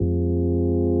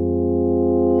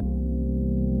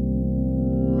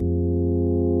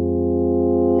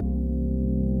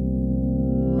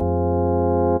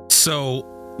So,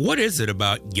 what is it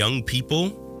about young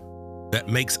people that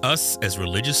makes us as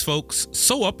religious folks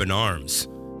so up in arms?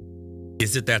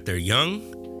 Is it that they're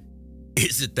young?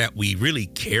 Is it that we really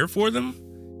care for them?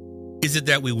 Is it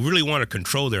that we really want to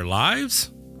control their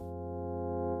lives?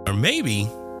 Or maybe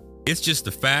it's just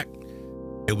the fact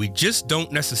that we just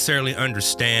don't necessarily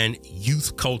understand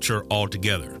youth culture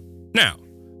altogether. Now,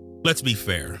 let's be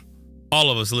fair.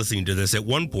 All of us listening to this at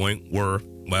one point were,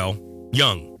 well,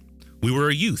 young. We were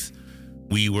a youth.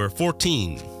 We were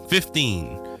 14,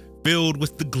 15, filled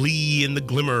with the glee and the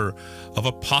glimmer of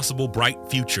a possible bright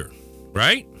future,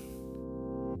 right?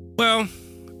 Well,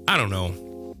 I don't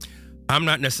know. I'm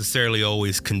not necessarily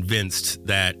always convinced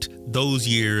that those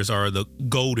years are the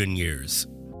golden years.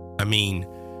 I mean,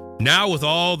 now with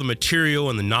all the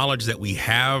material and the knowledge that we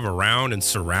have around and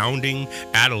surrounding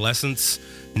adolescence,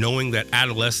 knowing that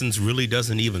adolescence really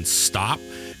doesn't even stop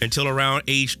until around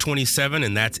age 27,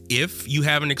 and that's if you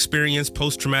haven't experienced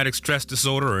post-traumatic stress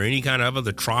disorder or any kind of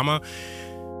other trauma.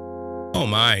 Oh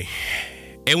my.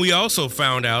 And we also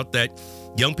found out that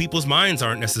young people's minds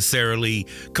aren't necessarily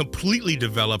completely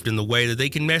developed in the way that they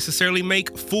can necessarily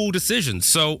make full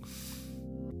decisions. So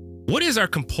what is our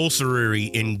compulsory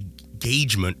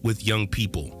engagement with young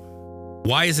people?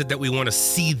 Why is it that we want to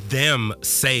see them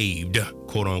saved,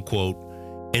 quote unquote,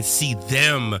 and see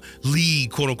them lead,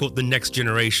 quote unquote, the next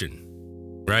generation,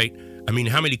 right? I mean,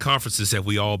 how many conferences have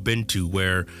we all been to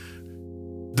where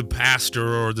the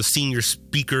pastor or the senior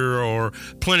speaker or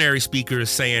plenary speaker is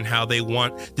saying how they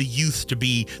want the youth to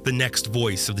be the next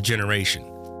voice of the generation?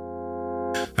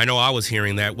 I know I was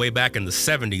hearing that way back in the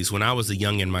 70s when I was a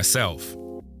youngin' myself.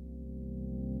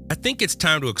 I think it's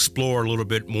time to explore a little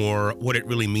bit more what it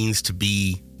really means to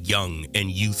be young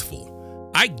and youthful.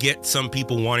 I get some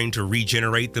people wanting to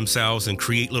regenerate themselves and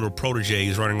create little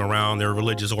proteges running around their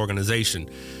religious organization.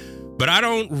 But I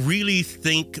don't really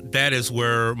think that is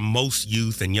where most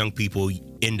youth and young people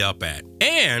end up at.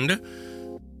 And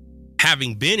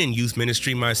having been in youth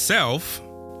ministry myself,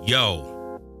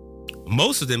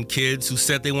 most of them kids who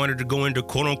said they wanted to go into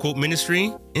quote unquote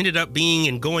ministry ended up being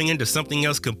and going into something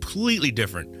else completely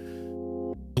different.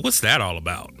 What's that all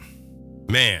about?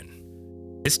 Man,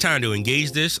 it's time to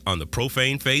engage this on the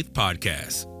Profane Faith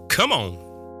Podcast. Come on.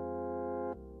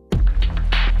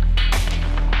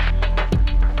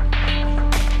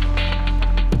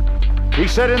 He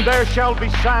said, and there shall be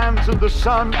signs in the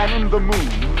sun and in the moon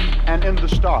and in the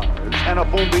stars, and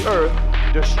upon the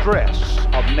earth distress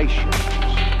of nations.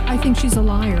 I think she's a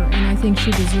liar, and I think she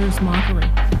deserves mockery.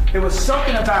 There was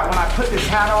something about when I put this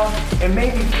hat on, it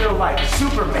made me feel like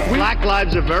Superman. Black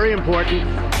lives are very important.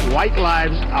 White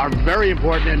lives are very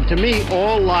important. And to me,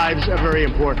 all lives are very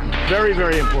important. Very,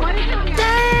 very important.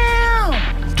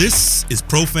 Damn! This is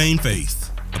Profane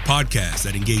Faith, a podcast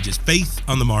that engages faith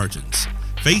on the margins.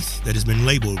 Faith that has been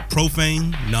labeled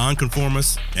profane,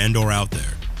 nonconformist, and or out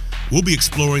there. We'll be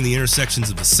exploring the intersections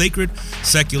of the sacred,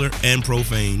 secular, and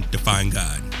profane define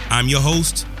God. I'm your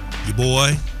host, your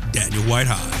boy, Daniel White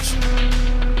Hodge.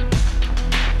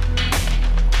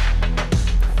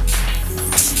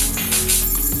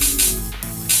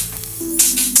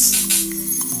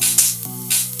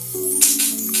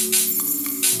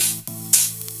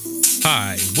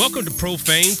 Hi, welcome to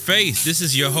Profane Faith. This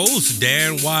is your host,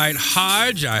 Dan White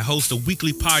Hodge. I host a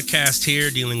weekly podcast here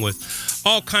dealing with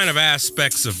all kind of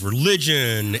aspects of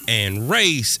religion and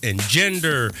race and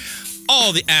gender,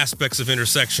 all the aspects of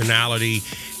intersectionality,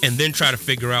 and then try to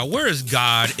figure out where is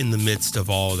God in the midst of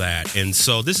all that. And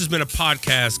so this has been a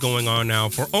podcast going on now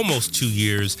for almost 2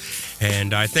 years,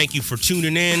 and I thank you for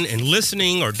tuning in and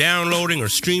listening or downloading or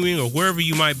streaming or wherever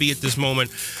you might be at this moment.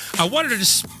 I wanted to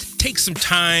just take some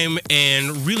time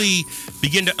and really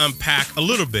begin to unpack a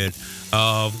little bit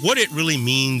of what it really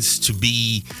means to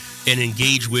be and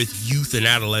engage with youth and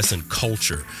adolescent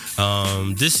culture.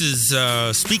 This is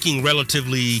speaking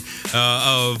relatively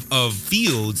of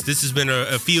fields. This has been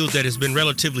a field that has been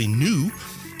relatively new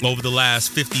over the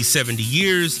last 50, 70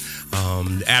 years.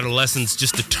 Adolescence,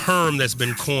 just a term that's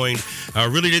been coined,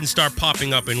 really didn't start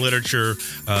popping up in literature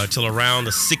till around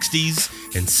the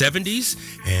 60s and 70s.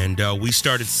 And we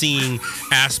started seeing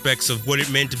aspects of what it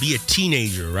meant to be a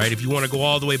teenager, right? If you want to go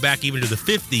all the way back even to the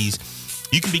 50s,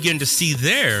 you can begin to see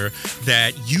there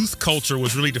that youth culture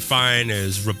was really defined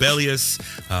as rebellious,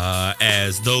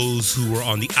 as those who were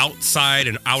on the outside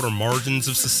and outer margins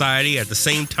of society. At the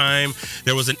same time,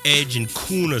 there was an edge and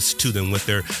coolness to them with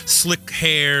their slick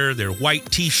hair, their white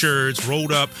t-shirts,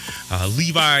 rolled up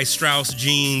Levi Strauss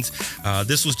jeans.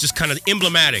 This was just kind of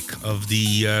emblematic of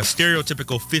the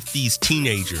stereotypical 50s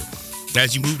teenager.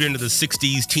 As you moved into the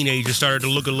 60s, teenagers started to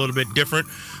look a little bit different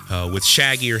with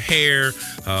shaggier hair,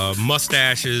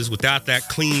 mustaches, without that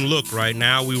clean look. Right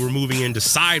now, we were moving into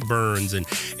sideburns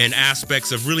and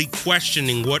aspects of really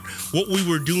questioning what we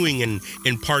were doing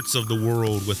in parts of the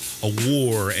world with a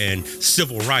war and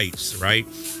civil rights, right?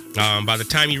 By the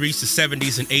time you reach the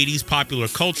 70s and 80s, popular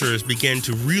cultures began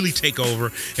to really take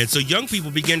over. And so young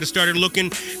people began to start look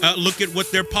at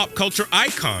what their pop culture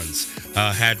icons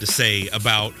had to say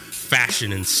about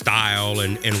fashion and style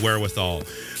and wherewithal.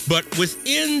 But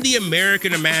within the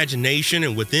American imagination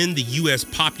and within the U.S.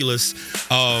 populace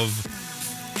of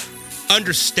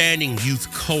understanding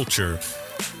youth culture,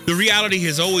 the reality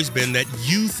has always been that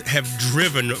youth have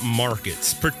driven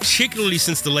markets, particularly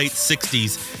since the late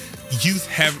 60s. Youth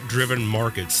have driven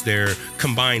markets. Their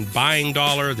combined buying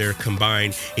dollar, their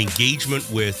combined engagement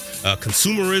with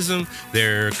consumerism,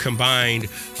 their combined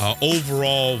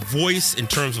overall voice in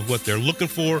terms of what they're looking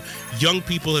for. Young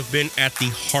people have been at the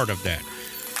heart of that.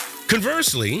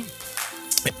 Conversely,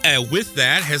 with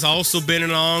that has also been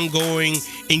an ongoing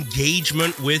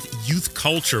engagement with youth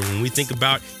culture. When we think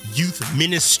about youth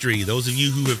ministry, those of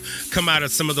you who have come out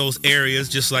of some of those areas,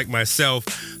 just like myself,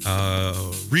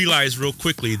 realize real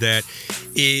quickly that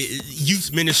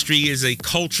youth ministry is a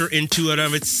culture into and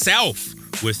of itself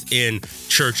within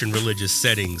church and religious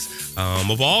settings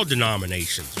of all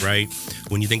denominations, right?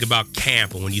 When you think about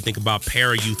camp, and when you think about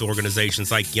para-youth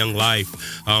organizations like Young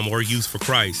Life or Youth for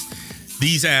Christ,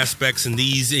 these aspects and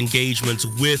these engagements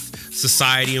with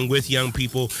society and with young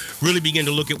people really begin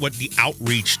to look at what the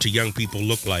outreach to young people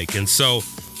look like. And so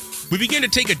we begin to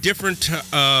take a different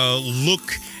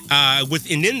look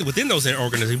within those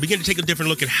organizations. We begin to take a different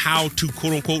look at how to,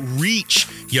 quote unquote, reach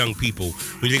young people.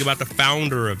 When you think about the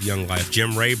founder of Young Life,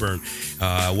 Jim Rayburn,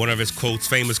 one of his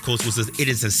famous quotes was, "It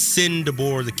is a sin to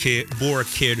bore a kid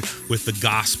with the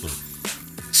gospel."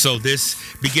 So this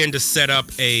began to set up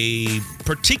a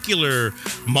particular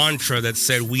mantra that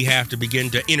said we have to begin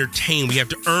to entertain, we have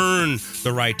to earn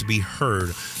the right to be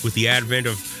heard. With the advent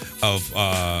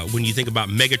of when you think about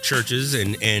mega churches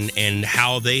and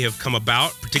how they have come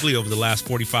about, particularly over the last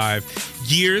 45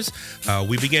 years,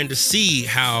 we began to see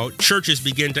how churches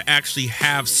begin to actually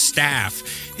have staff,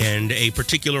 and a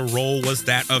particular role was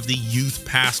that of the youth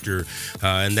pastor.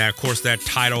 And that, of course, that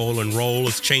title and role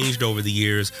has changed over the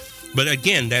years. But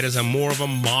again, that is more of a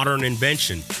modern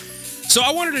invention. So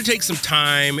I wanted to take some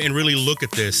time and really look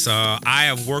at this. I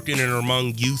have worked in and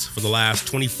among youth for the last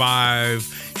 25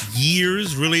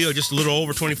 years, really just a little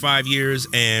over 25 years.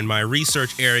 And my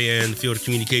research area in the field of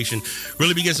communication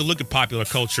really begins to look at popular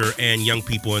culture and young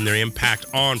people and their impact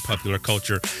on popular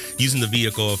culture, using the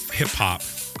vehicle of hip hop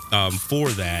for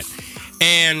that.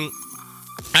 And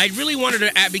I really wanted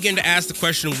to begin to ask the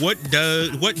question, what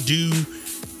do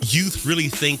youth really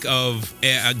think of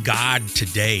a God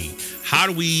today? How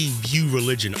do we view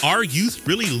religion? Are youth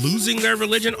really losing their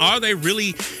religion? Are they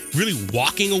really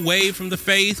walking away from the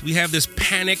faith? We have this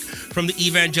panic from the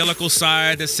evangelical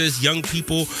side that says young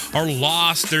people are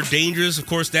lost, they're dangerous. Of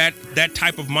course, that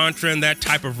type of mantra and that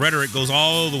type of rhetoric goes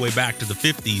all the way back to the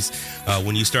 50s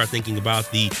when you start thinking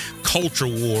about the culture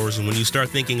wars, and when you start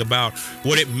thinking about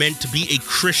what it meant to be a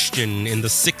Christian in the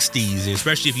 60s, and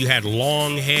especially if you had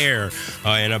long hair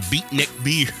and a beatnik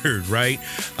beard, right?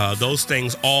 Those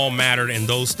things all mattered, and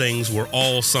those things were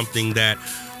all something that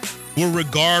were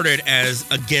regarded as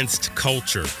against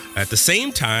culture. At the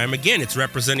same time, again, it's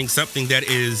representing something that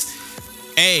is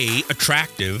A,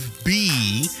 attractive,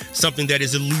 B, something that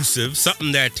is elusive,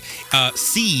 something that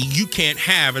C, you can't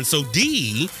have, and so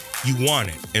D, you want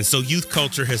it. And so youth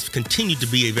culture has continued to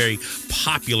be a very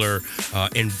popular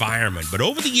environment. But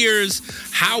over the years,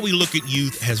 how we look at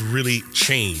youth has really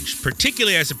changed,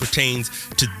 particularly as it pertains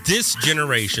to this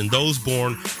generation, those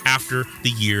born after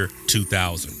the year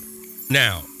 2000.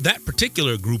 Now, that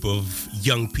particular group of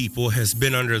young people has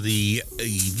been under the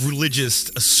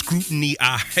religious scrutiny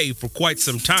eye for quite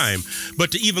some time.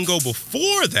 But to even go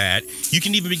before that, you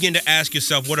can even begin to ask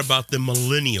yourself, what about the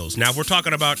millennials? Now, if we're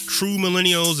talking about true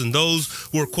millennials and those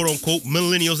who are quote unquote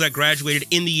millennials that graduated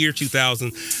in the year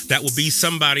 2000, that will be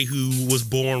somebody who was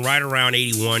born right around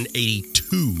 81,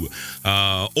 82,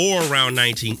 or around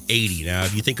 1980. Now,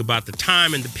 if you think about the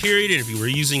time and the period, and if you were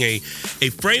using a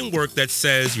framework that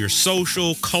says your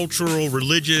social, cultural,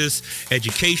 religious,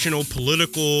 educational,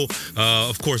 political,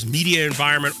 of course, media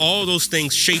environment, all those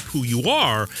things shape who you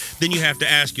are, then you have to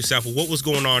ask yourself, well, what was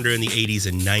going on during the 80s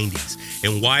and 90s?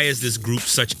 And why is this group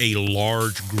such a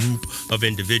large group of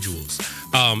individuals?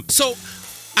 So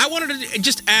I wanted to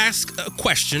just ask a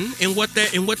question and what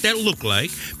that looked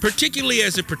like, particularly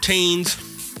as it pertains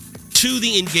to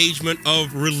the engagement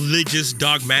of religious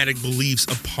dogmatic beliefs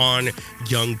upon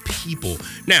young people.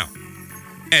 Now,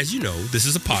 as you know, this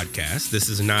is a podcast. This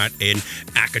is not an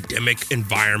academic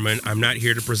environment. I'm not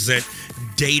here to present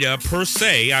data per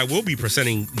se. I will be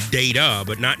presenting data,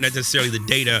 but not necessarily the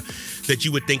data that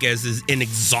you would think as is an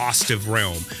exhaustive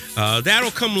realm.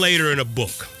 That'll come later in a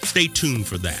book. Stay tuned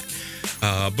for that.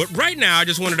 But right now, I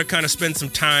just wanted to kind of spend some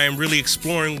time really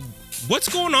exploring what's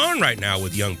going on right now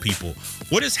with young people.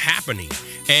 What is happening?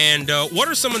 And what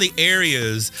are some of the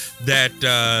areas that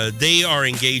they are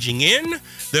engaging in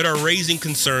that are raising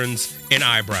concerns and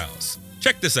eyebrows?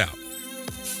 Check this out.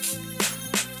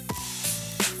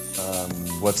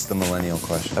 What's the millennial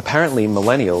question? Apparently,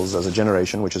 millennials as a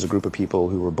generation, which is a group of people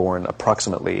who were born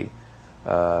approximately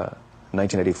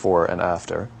 1984 and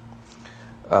after,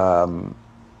 are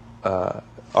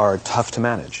tough to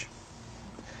manage.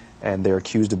 And they're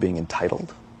accused of being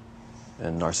entitled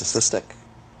and narcissistic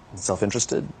and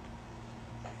self-interested,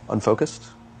 unfocused,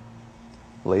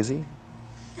 lazy.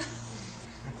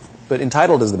 But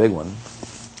entitled is the big one.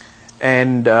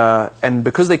 And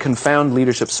because they confound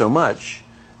leadership so much,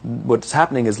 what's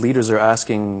happening is leaders are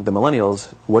asking the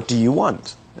millennials, what do you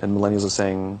want? And millennials are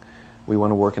saying, we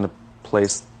want to work in a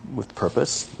place with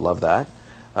purpose, love that.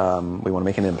 We want to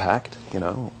make an impact,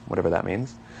 whatever that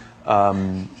means.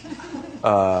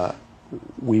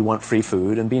 We want free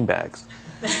food and beanbags.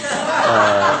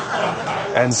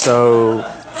 And so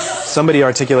somebody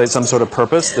articulates some sort of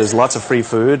purpose, there's lots of free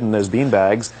food and there's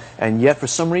beanbags, and yet for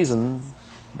some reason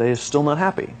they're still not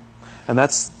happy. And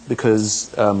that's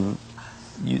because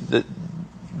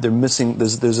they're missing.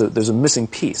 There's a missing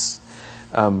piece.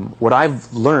 What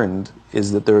I've learned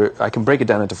is that I can break it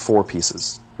down into 4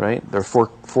 pieces. Right? There are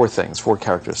four things, 4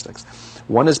 characteristics.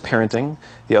 One is parenting.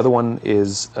 The other one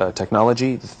is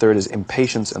technology. The third is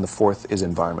impatience, and the fourth is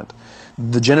environment.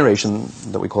 The generation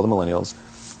that we call the millennials,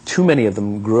 too many of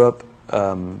them grew up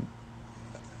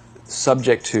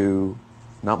subject to,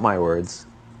 not my words,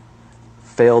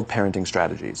 failed parenting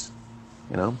strategies.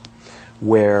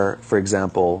 Where, for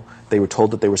example, they were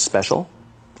told that they were special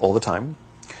all the time.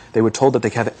 They were told that they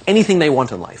could have anything they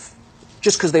want in life,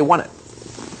 just because they want it.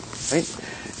 Right?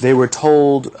 They were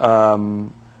told,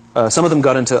 some of them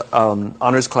got into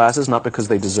honors classes, not because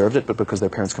they deserved it, but because their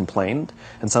parents complained.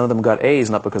 And some of them got A's,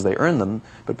 not because they earned them,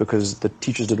 but because the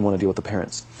teachers didn't want to deal with the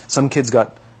parents. Some kids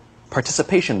got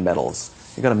participation medals.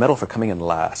 You got a medal for coming in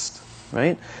last,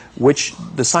 right? Which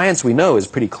the science we know is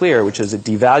pretty clear, which is it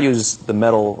devalues the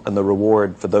medal and the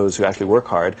reward for those who actually work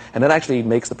hard. And it actually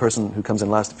makes the person who comes in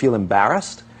last feel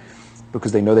embarrassed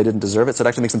because they know they didn't deserve it. So it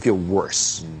actually makes them feel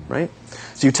worse, right?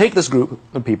 So you take this group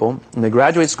of people, and they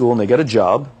graduate school, and they get a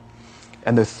job,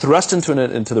 and they're thrust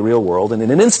into the real world, and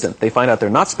in an instant, they find out they're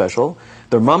not special,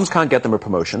 their moms can't get them a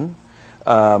promotion,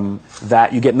 that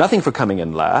you get nothing for coming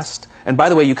in last, and by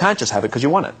the way, you can't just have it because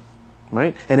you want it,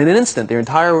 right? And in an instant, their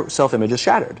entire self-image is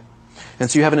shattered.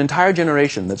 And so you have an entire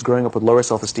generation that's growing up with lower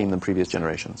self-esteem than previous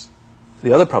generations.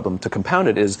 The other problem, to compound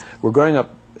it, is we're growing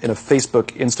up in a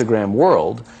Facebook, Instagram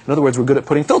world. In other words, we're good at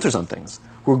putting filters on things.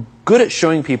 We're good at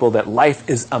showing people that life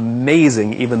is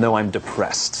amazing even though I'm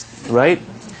depressed, right?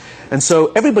 And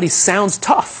so everybody sounds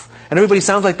tough, and everybody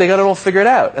sounds like they got it all figured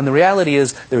out. And the reality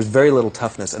is there's very little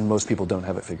toughness, and most people don't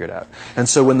have it figured out. And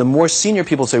so when the more senior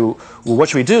people say, well, what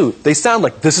should we do? They sound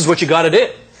like, this is what you got to do.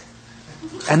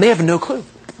 And they have no clue,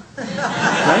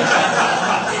 right?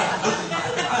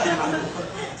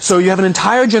 So you have an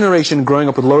entire generation growing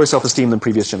up with lower self-esteem than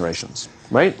previous generations,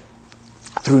 right?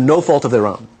 Through no fault of their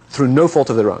own. Through no fault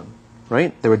of their own,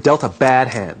 right? They were dealt a bad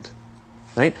hand,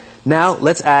 right? Now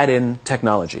let's add in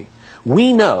technology.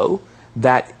 We know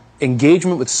that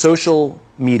engagement with social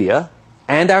media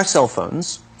and our cell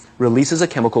phones releases a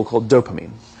chemical called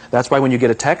dopamine. That's why when you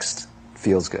get a text, it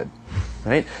feels good,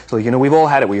 right? So, we've all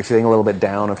had it where you're feeling a little bit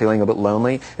down or feeling a bit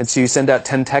lonely, and so you send out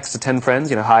 10 texts to 10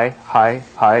 friends, hi, hi,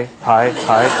 hi, hi,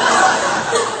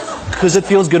 hi, because it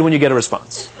feels good when you get a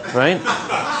response, right?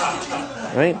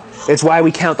 Right? It's why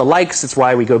we count the likes. It's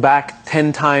why we go back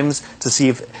 10 times to see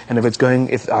if my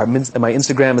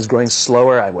Instagram is growing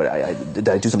slower. Did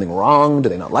I do something wrong? Do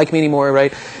they not like me anymore?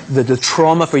 Right? The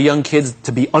trauma for young kids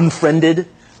to be unfriended,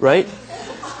 right?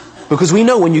 Because we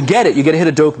know when you get a hit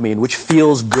of dopamine, which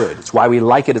feels good. It's why we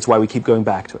like it. It's why we keep going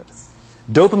back to it.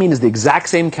 Dopamine is the exact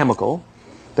same chemical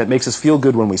that makes us feel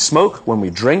good when we smoke, when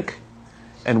we drink,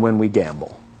 and when we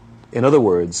gamble. In other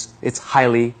words, it's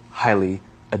highly, highly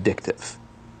addictive.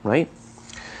 Right?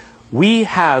 We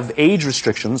have age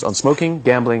restrictions on smoking,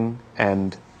 gambling,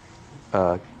 and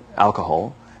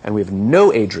alcohol, and we have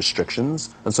no age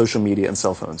restrictions on social media and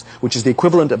cell phones, which is the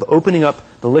equivalent of opening up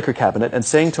the liquor cabinet and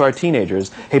saying to our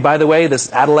teenagers, hey, by the way,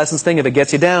 this adolescence thing, if it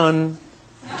gets you down...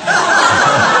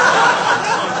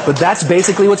 But that's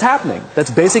basically what's happening. That's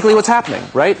basically what's happening,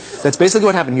 right? That's basically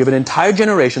what happened. You have an entire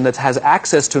generation that has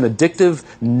access to an addictive,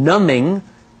 numbing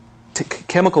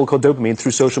chemical called dopamine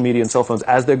through social media and cell phones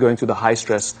as they're going through the high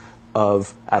stress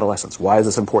of adolescence. Why is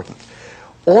this important?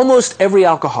 Almost every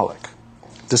alcoholic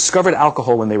discovered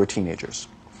alcohol when they were teenagers.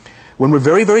 When we're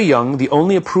very, very young, the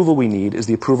only approval we need is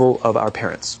the approval of our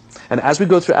parents. And as we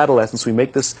go through adolescence, we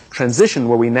make this transition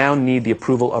where we now need the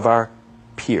approval of our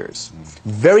peers.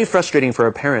 Very frustrating for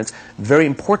our parents, very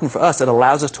important for us. It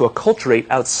allows us to acculturate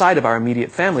outside of our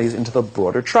immediate families into the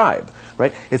broader tribe,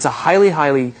 right? It's a highly,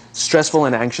 highly stressful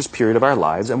and anxious period of our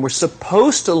lives, and we're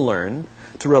supposed to learn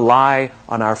to rely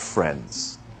on our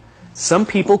friends. Some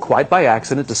people, quite by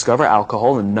accident, discover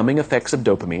alcohol and numbing effects of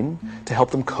dopamine to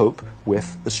help them cope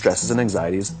with the stresses and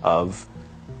anxieties of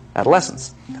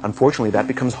adolescence. Unfortunately, that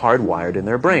becomes hardwired in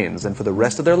their brains, and for the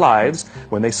rest of their lives,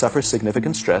 when they suffer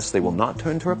significant stress, they will not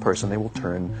turn to a person, they will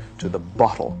turn to the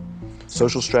bottle.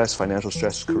 Social stress, financial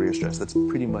stress, career stress, that's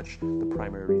pretty much the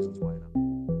primary reasons why.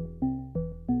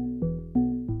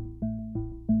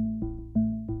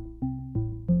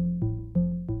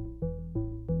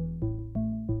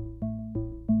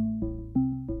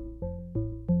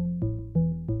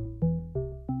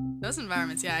 Those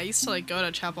environments, yeah. I used to like go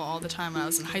to chapel all the time when I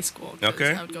was in high school.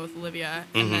 Okay. I would go with Olivia,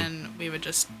 and then we would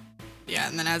just,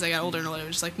 and then as I got older and older, it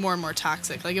was just like more and more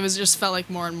toxic. Like it was just felt like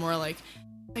more and more like,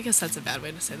 I guess that's a bad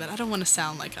way to say that. I don't want to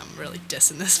sound like I'm really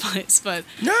dissing this place, but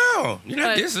no, you're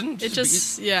not dissing.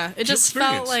 It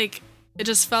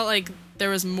just felt like there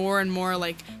was more and more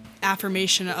like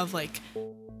affirmation of like,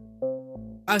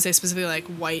 I would say specifically like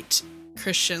white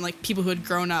Christian, like people who had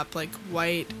grown up like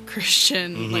white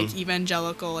Christian, like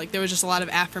evangelical, like there was just a lot of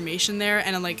affirmation there,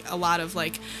 and like a lot of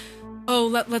like, oh,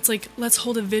 let's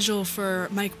hold a vigil for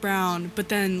Mike Brown, but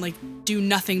then like do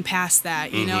nothing past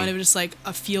that, you know, and it was just like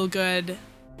a feel good,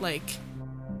 like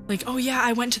oh yeah,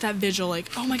 I went to that vigil, like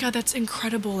oh my god, that's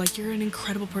incredible, like you're an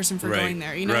incredible person for going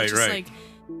there, you know, like,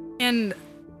 and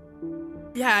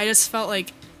yeah, I just felt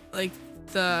like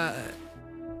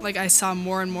I saw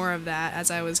more and more of that as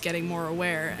I was getting more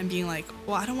aware and being like,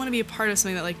 well, I don't want to be a part of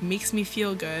something that like makes me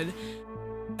feel good,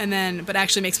 and then but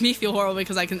actually makes me feel horrible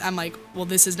because I'm like, well,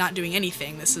 this is not doing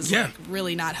anything. This is like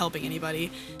really not helping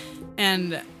anybody.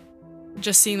 And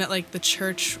just seeing that like the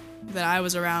church that I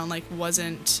was around like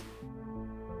wasn't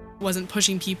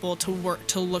pushing people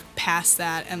to look past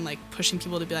that, and like pushing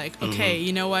people to be like, okay,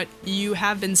 you know what, you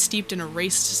have been steeped in a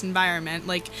racist environment,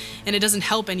 like, and it doesn't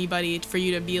help anybody for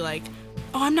you to be like,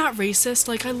 oh, I'm not racist,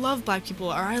 like I love black people,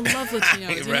 or I love Latinos,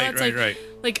 you know, it's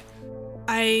like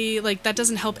I like that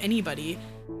doesn't help anybody.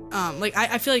 Like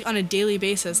I feel like on a daily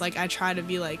basis, like I try to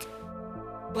be like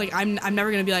I'm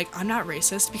never gonna be like I'm not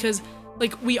racist, because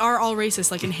like we are all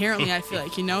racist, like inherently. I feel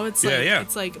like, you know, it's like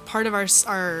it's like part of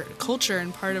our culture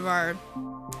and part of our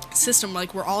system.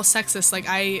 Like we're all sexist. Like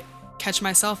I catch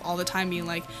myself all the time being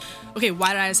like, okay,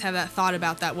 why did I just have that thought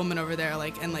about that woman over there,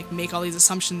 like, and like make all these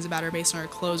assumptions about her based on her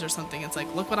clothes or something. It's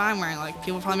like, look what I'm wearing. Like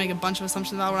people probably make a bunch of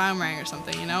assumptions about what I'm wearing or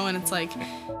something, you know. And it's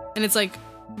like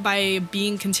by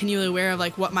being continually aware of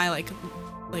like what my like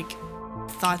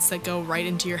thoughts that go right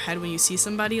into your head when you see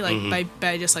somebody, like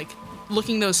by just like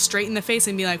looking those straight in the face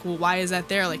and be like, well, why is that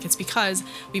there? Like it's because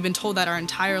we've been told that our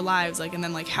entire lives, like, and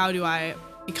then like how do I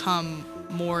become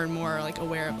more and more like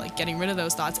aware of like getting rid of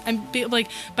those thoughts, and like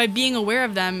by being aware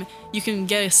of them you can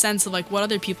get a sense of like what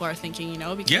other people are thinking, you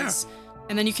know, because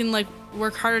and then you can like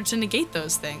work harder to negate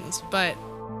those things. But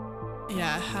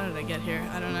yeah, how did I get here?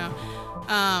 I don't know.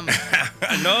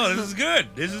 No, this is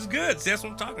good. See, that's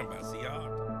what I'm talking about. See y'all.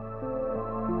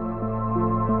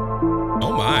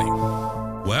 Oh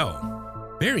my,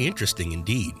 well, very interesting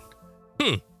indeed.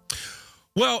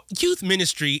 Well, youth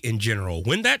ministry in general,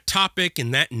 when that topic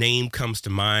and that name comes to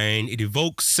mind, it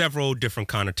evokes several different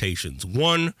connotations.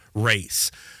 One,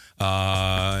 race.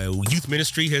 Youth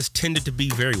ministry has tended to be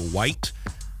very white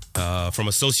from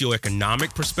a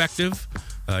socioeconomic perspective.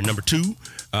 Number two,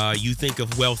 you think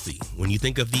of wealthy. When you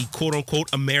think of the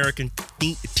quote-unquote American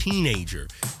teenager,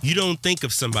 you don't think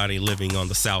of somebody living on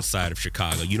the south side of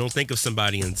Chicago. You don't think of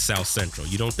somebody in South Central.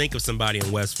 You don't think of somebody in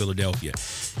West Philadelphia.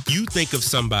 You think of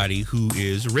somebody who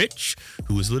is rich,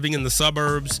 who is living in the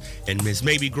suburbs, and has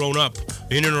maybe grown up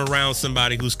in and around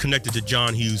somebody who's connected to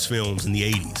John Hughes films in the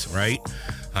 80s, right?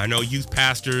 I know youth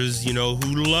pastors, who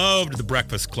loved The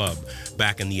Breakfast Club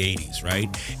back in the 80s, right?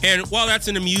 And while that's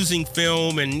an amusing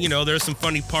film and, there's some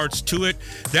funny parts to it,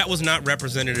 that was not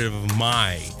representative of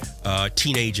my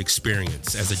teenage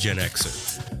experience as a Gen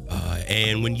Xer.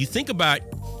 And when you think about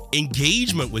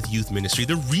engagement with youth ministry,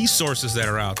 the resources that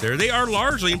are out there, they are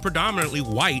largely and predominantly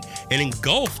white and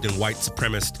engulfed in white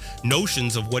supremacist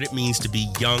notions of what it means to be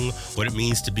young, what it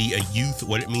means to be a youth,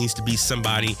 what it means to be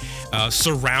somebody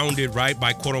surrounded, right,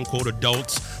 by quote-unquote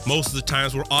adults. Most of the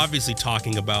times we're obviously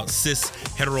talking about cis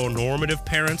heteronormative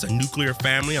parents, a nuclear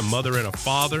family, a mother and a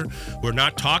father. We're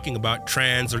not talking about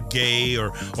trans or gay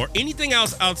or anything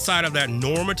else outside of that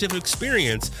normative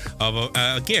experience of,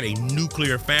 again, a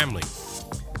nuclear family.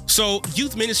 So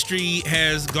youth ministry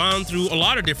has gone through a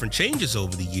lot of different changes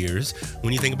over the years.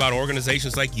 When you think about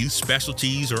organizations like Youth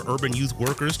Specialties or Urban Youth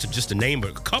Workers, to name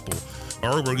a couple,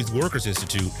 or Urban Youth Workers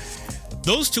Institute,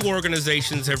 those two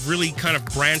organizations have really kind of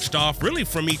branched off really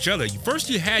from each other. First,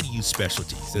 you had Youth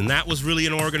Specialties, and that was really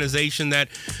an organization that,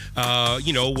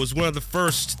 was one of the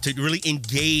first to really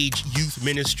engage youth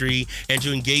ministry and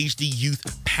to engage the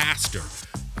youth pastor.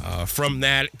 From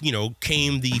that,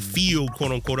 came the field,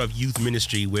 quote unquote, of youth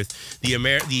ministry with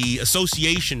the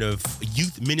Association of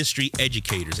Youth Ministry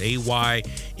Educators,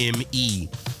 AYME.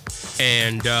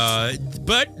 And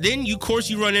but then, of course,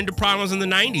 you run into problems in the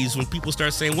 90s when people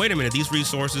start saying, wait a minute, these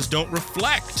resources don't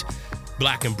reflect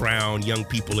Black and brown young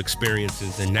people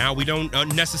experiences. And now we don't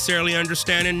necessarily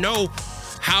understand and know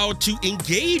how to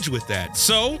engage with that.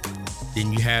 So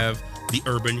then you have the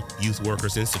Urban Youth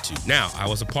Workers Institute. Now, I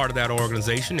was a part of that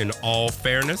organization in all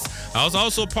fairness. I was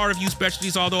also a part of Youth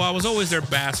Specialties, although I was always their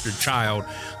bastard child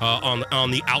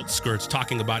on the outskirts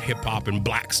talking about hip hop and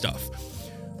black stuff.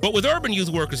 But with Urban Youth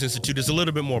Workers Institute, it's a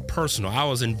little bit more personal. I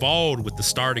was involved with the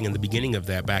starting and the beginning of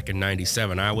that back in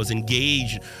 97. I was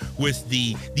engaged with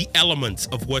the elements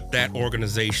of what that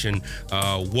organization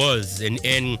was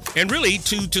and really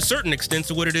to certain extents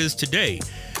of what it is today.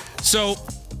 So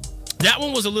that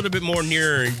one was a little bit more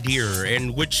near and dear,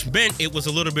 and which meant it was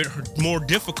a little bit more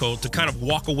difficult to kind of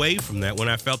walk away from that when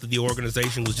I felt that the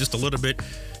organization was just a little bit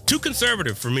too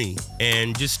conservative for me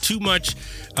and just too much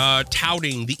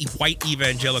touting the white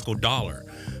evangelical dollar.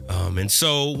 And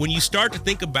so when you start to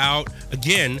think about,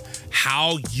 again,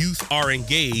 how youth are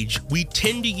engaged, we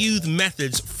tend to use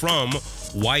methods from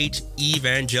white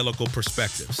evangelical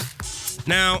perspectives.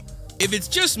 Now, if it's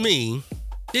just me,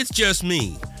 it's just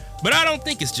me. But I don't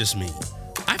think it's just me.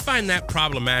 I find that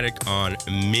problematic on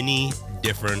many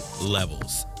different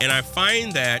levels. And I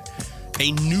find that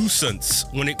a nuisance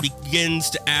when it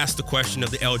begins to ask the question of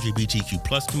the LGBTQ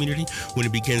plus community, when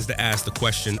it begins to ask the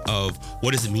question of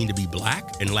what does it mean to be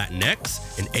Black and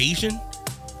Latinx and Asian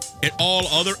and all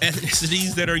other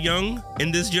ethnicities that are young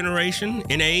in this generation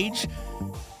in age.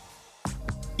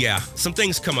 Yeah, some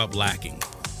things come up lacking.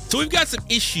 So we've got some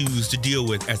issues to deal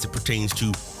with as it pertains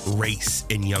to race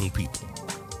and young people.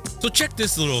 So check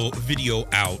this little video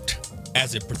out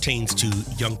as it pertains to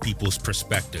young people's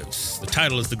perspectives. The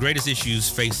title is The Greatest Issues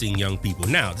Facing Young People.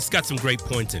 Now, this got some great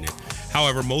points in it.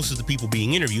 However, most of the people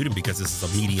being interviewed, and because this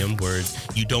is a medium where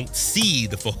you don't see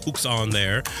the folks on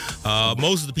there,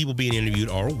 most of the people being interviewed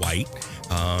are white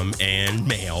and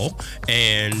male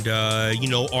and,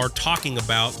 are talking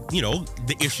about,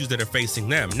 the issues that are facing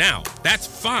them. Now, that's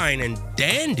fine and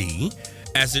dandy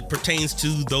as it pertains to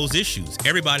those issues.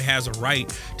 Everybody has a right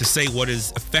to say what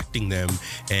is affecting them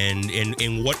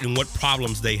and what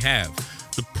problems they have.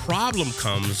 The problem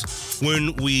comes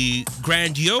when we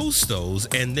grandiose those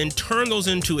and then turn those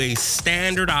into a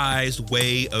standardized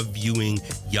way of viewing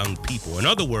young people. In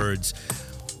other words,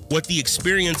 what the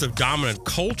experience of dominant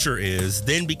culture is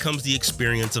then becomes the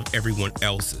experience of everyone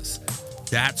else's.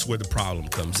 That's where the problem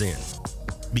comes in.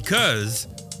 Because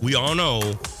we all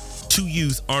know two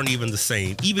youth aren't even the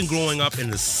same, even growing up in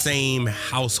the same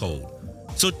household.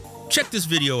 So check this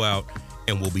video out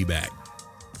and we'll be back.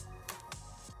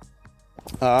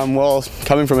 Well,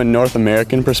 coming from a North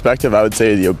American perspective, I would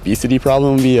say the obesity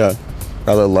problem would be a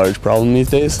rather large problem these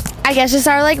days. I guess just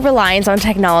our reliance on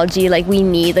technology. We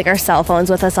need our cell phones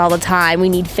with us all the time. We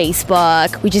need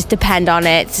Facebook. We just depend on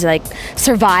it to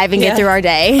survive and get through our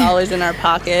day. It's always in our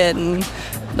pocket and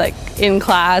in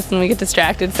class, and we get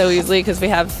distracted so easily because we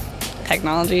have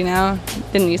technology now.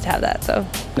 Didn't used to have that, so.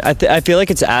 I feel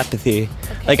like it's apathy.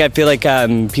 Okay. I feel like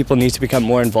people need to become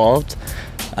more involved.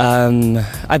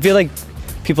 I feel like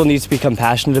people need to become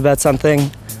passionate about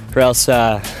something, or else,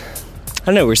 I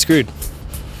don't know, we're screwed.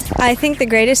 I think the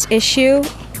greatest issue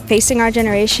facing our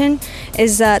generation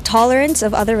is tolerance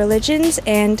of other religions,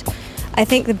 and I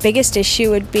think the biggest issue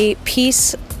would be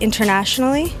peace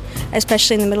internationally,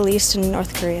 especially in the Middle East and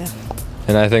North Korea.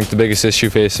 And I think the biggest issue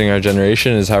facing our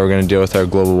generation is how we're going to deal with our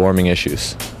global warming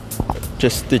issues.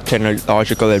 Just the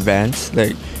technological advance,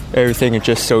 like everything is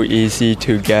just so easy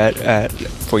to get at,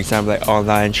 for example, like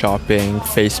online shopping,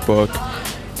 Facebook,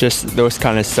 just those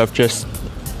kind of stuff. Just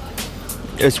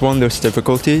it's one of those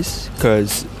difficulties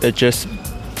because it just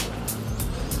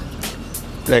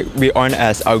like we aren't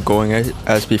as outgoing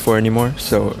as before anymore.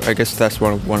 So I guess that's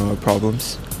one of our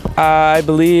problems. I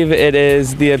believe it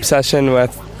is the obsession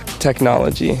with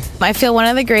technology. I feel one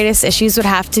of the greatest issues would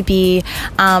have to be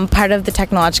part of the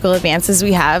technological advances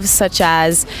we have, such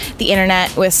as the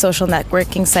internet with social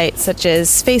networking sites such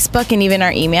as Facebook and even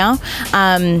our email.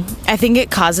 I think it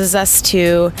causes us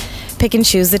to pick and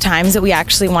choose the times that we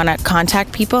actually want to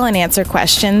contact people and answer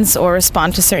questions or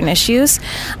respond to certain issues.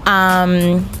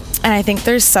 And I think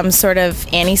there's some sort of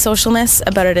anti-socialness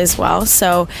about it as well.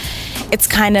 So it's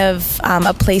kind of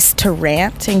a place to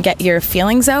rant and get your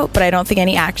feelings out, but I don't think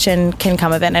any action can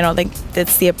come of it. And I don't think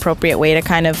it's the appropriate way to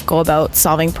kind of go about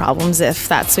solving problems if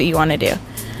that's what you want to do.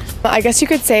 I guess you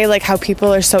could say like how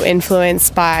people are so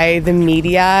influenced by the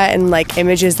media and like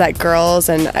images that girls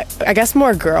and I guess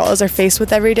more girls are faced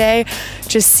with every day.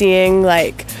 Just seeing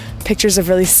like pictures of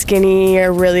really skinny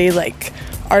or really like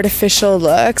artificial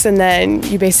looks, and then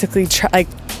you basically try like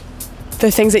the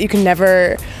things that you can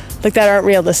never like that aren't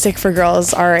realistic for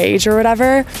girls our age or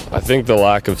whatever. I think the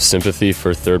lack of sympathy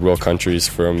for third world countries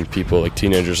from people like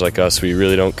teenagers like us, we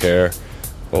really don't care.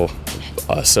 Well,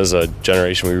 us as a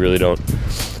generation, we really don't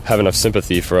have enough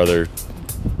sympathy for other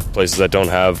places that don't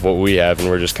have what we have, and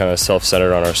we're just kind of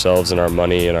self-centered on ourselves and our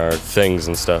money and our things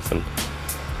and stuff, and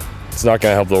it's not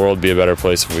going to help the world be a better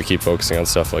place if we keep focusing on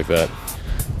stuff like that.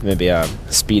 Maybe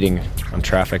speeding on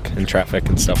traffic and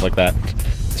stuff like that.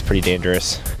 It's pretty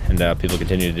dangerous, and people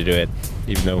continue to do it,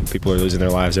 even though people are losing their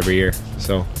lives every year.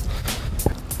 So,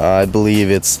 I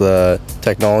believe it's the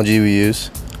technology we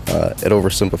use. It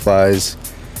oversimplifies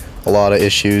a lot of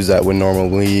issues that would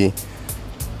normally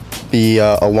be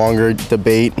a longer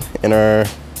debate in our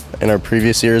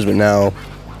previous years, but now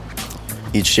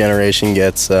each generation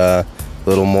gets a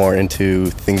little more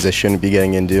into things they shouldn't be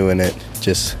getting into, and it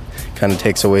just kind of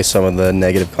takes away some of the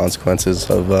negative consequences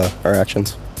of our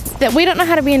actions. That we don't know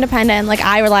how to be independent. Like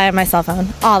I rely on my cell phone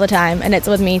all the time, and it's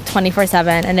with me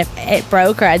 24/7. And if it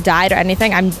broke or it died or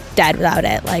anything, I'm dead without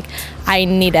it. Like I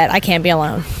need it. I can't be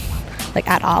alone, like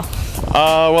at all.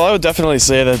 Well, I would definitely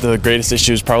say that the greatest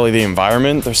issue is probably the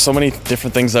environment. There's so many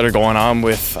different things that are going on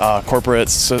with corporate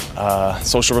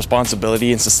social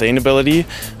responsibility and sustainability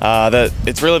that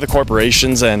it's really the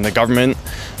corporations and the government,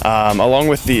 along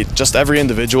with just every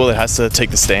individual that has to take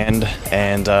the stand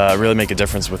and really make a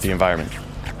difference with the environment.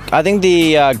 I think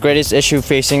the greatest issue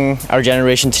facing our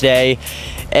generation today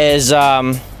is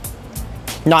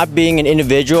not being an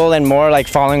individual and more like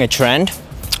following a trend.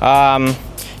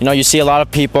 You see a lot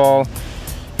of people,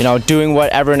 doing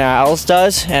what everyone else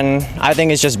does, and I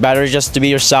think it's just better just to be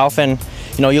yourself, and,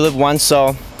 you live once,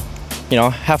 so,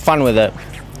 have fun with it.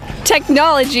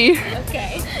 Technology.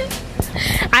 Okay.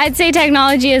 I'd say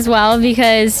technology as well,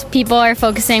 because people are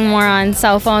focusing more on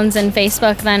cell phones and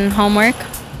Facebook than homework.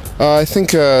 I think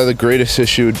the greatest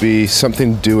issue would be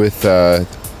something to do with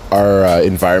our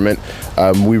environment.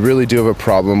 We really do have a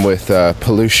problem with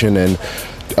pollution and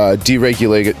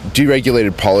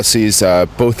deregulated policies,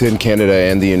 both in Canada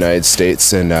and the United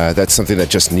States, and that's something that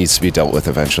just needs to be dealt with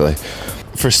eventually.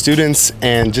 For students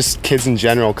and just kids in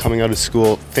general coming out of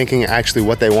school, thinking actually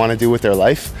what they want to do with their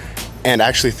life, and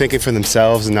actually thinking for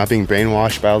themselves and not being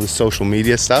brainwashed by all the social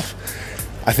media stuff,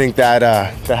 I think that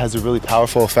that has a really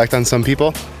powerful effect on some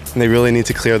people, and they really need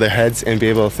to clear their heads and be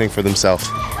able to think for themselves.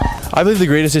 I believe the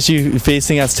greatest issue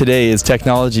facing us today is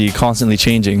technology constantly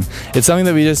changing. It's something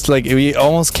that we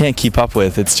almost can't keep up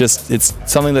with. It's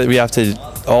something that we have to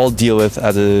all deal with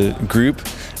as a group,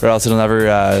 or else it'll never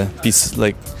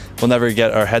we'll never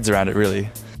get our heads around it really.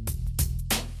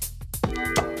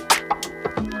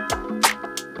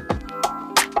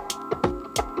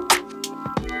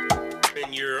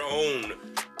 In your own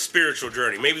spiritual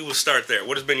journey, maybe we'll start there.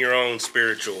 What has been your own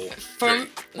spiritual journey?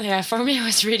 For me it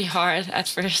was really hard at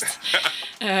first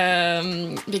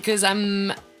because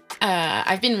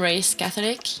I've been raised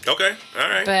Catholic. Okay, all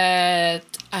right. But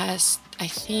as I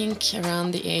think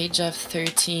around the age of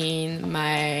 13,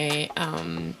 my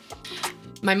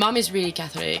mom is really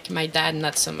Catholic. My dad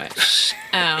not so much.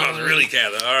 Really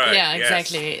Catholic. All right. Yeah, yes.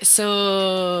 exactly.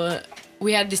 So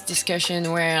we had this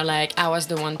discussion where like I was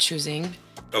the one choosing.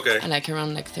 Okay. Like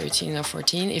around like 13 or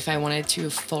 14, if I wanted to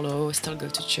still go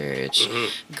to church,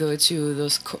 go to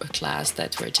those class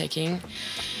that we're taking.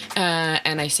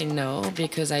 And I say no,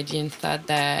 because I didn't thought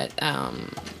that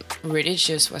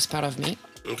religious was part of me.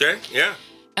 Okay,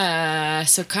 yeah.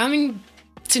 So coming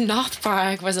to North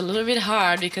Park was a little bit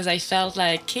hard because I felt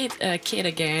like a kid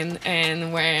again,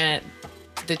 and where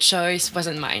the choice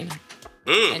wasn't mine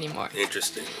anymore.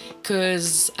 Interesting.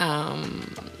 Because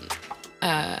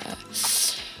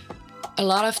a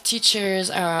lot of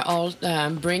teachers are all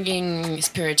bringing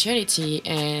spirituality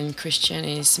and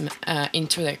Christianism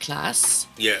into their class.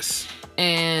 Yes.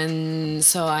 And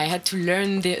so I had to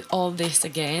learn all this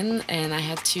again, and I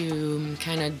had to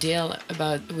kind of deal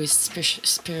with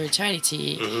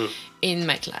spirituality in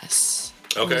my class.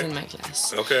 Okay. In my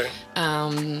class. Okay.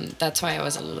 That's why it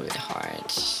was a little bit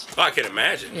hard. Oh, I can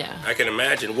imagine. Yeah. I can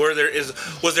imagine. Was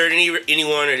there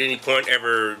anyone at any point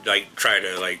ever like try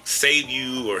to like save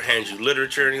you or hand you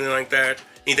literature or anything like that?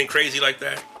 Anything crazy like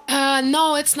that?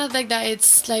 No, it's not like that.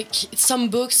 It's like some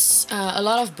books, a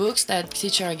lot of books that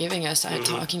teachers are giving us are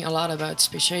talking a lot about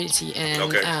spirituality,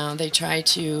 and they try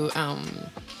to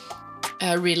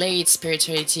relate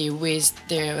spirituality with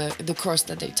the course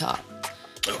that they taught.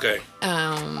 Okay.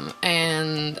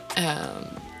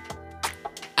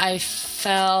 I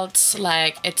felt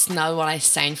like it's not what I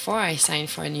signed for. I signed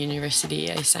for a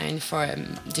university. I signed for a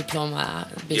diploma,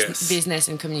 business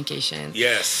and communication.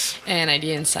 Yes. And I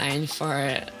didn't sign for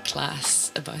a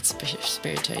class about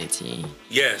spirituality.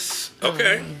 Yes.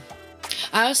 Okay.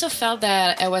 I also felt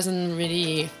that I wasn't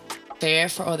really fair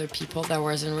for other people that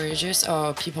wasn't religious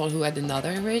or people who had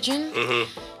another religion.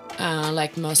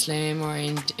 Like Muslim or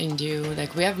Hindu.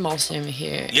 Like we have Muslim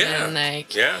here. Yeah. And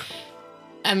like, yeah.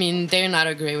 I mean, they're not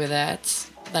agree with that.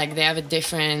 Like they have a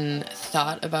different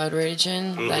thought about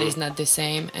religion that is not the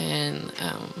same. And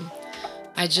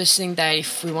I just think that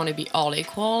if we want to be all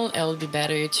equal, it'll be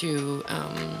better to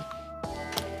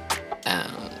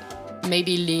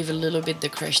maybe leave a little bit the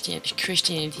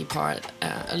Christianity part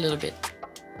a little bit.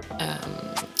 I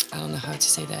don't know how to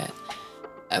say that.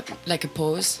 Like a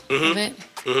pause of it.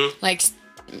 Like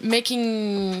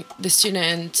making the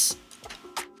student,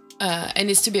 it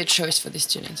needs to be a choice for the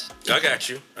student. I got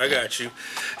you.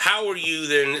 How were you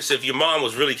then? So if your mom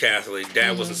was really Catholic,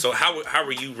 dad wasn't, so how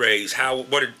were you raised?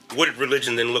 What did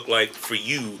religion then look like for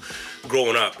you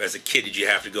growing up as a kid? Did you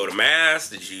have to go to mass?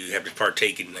 Did you have to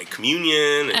partake in like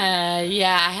communion?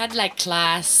 Yeah, I had like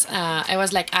class. It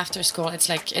was like after school.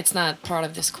 It's not part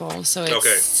of the school, so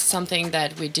it's something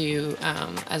that we do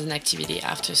as an activity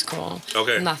after school.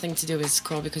 Okay. Nothing to do with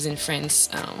school, because in France,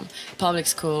 public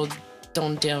school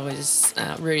don't deal with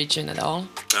religion at all.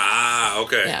 Ah,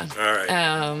 okay. Yeah. All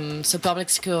right. So public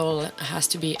school has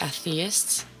to be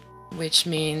atheist, which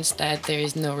means that there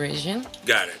is no religion.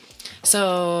 Got it.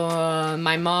 So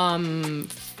my mom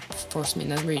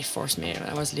not really forced me.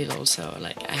 I was little, so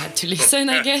like I had to listen,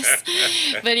 I guess.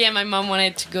 But yeah, my mom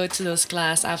wanted to go to those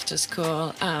classes after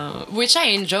school, which I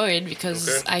enjoyed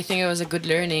because I think it was a good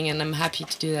learning, and I'm happy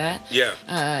to do that.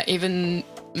 Yeah. Even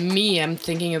me, I'm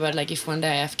thinking about like if one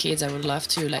day I have kids, I would love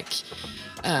to like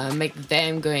make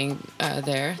them going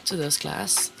there to those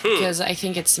classes, because I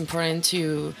think it's important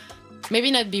to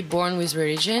maybe not be born with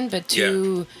religion, but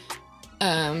to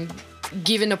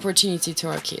give an opportunity to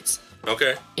our kids.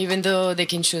 Okay. Even though they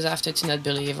can choose after to not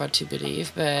believe or to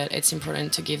believe, but it's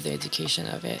important to give the education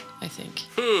of it, I think.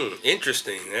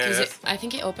 Interesting. Yeah, I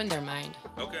think it opened their mind.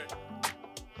 Okay.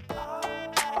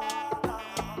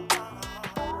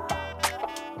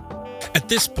 At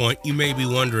this point, you may be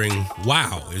wondering,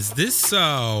 wow, is this,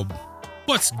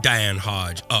 what's Diane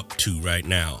Hodge up to right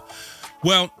now?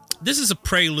 Well, this is a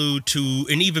prelude to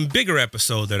an even bigger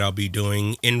episode that I'll be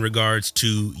doing in regards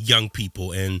to young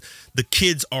people, and the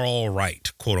kids are all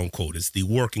right, quote unquote, is the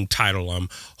working title I'm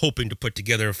hoping to put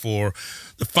together for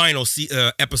the final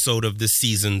episode of this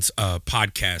season's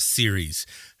podcast series.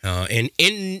 And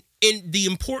the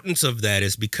importance of that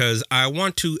is because I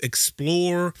want to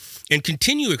explore and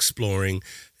continue exploring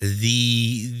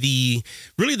the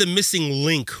missing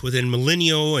link within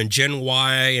millennial and Gen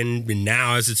Y, and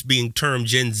now as it's being termed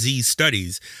Gen Z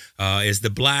studies, is the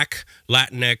Black,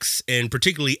 Latinx, and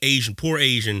particularly poor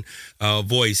Asian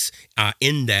voice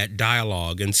in that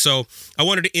dialogue. And so I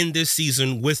wanted to end this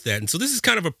season with that. And so this is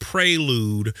kind of a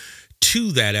prelude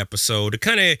to that episode to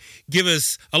kind of give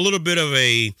us a little bit of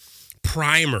a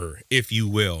primer, if you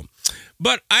will.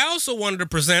 But I also wanted to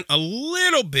present a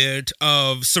little bit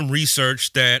of some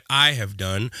research that I have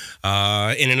done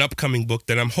in an upcoming book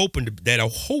that that'll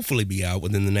hopefully be out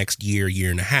within the next year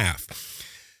and a half.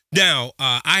 Now,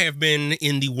 I have been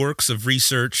in the works of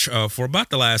research for about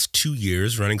the last 2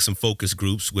 years, running some focus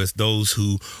groups with those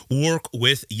who work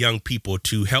with young people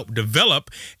to help develop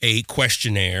a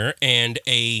questionnaire and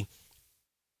a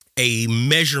a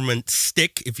measurement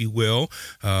stick, if you will.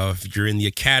 If you're in the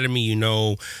academy, you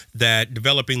know that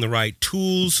developing the right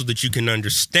tools so that you can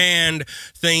understand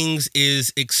things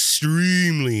is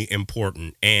extremely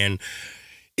important. And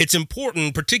it's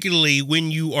important, particularly when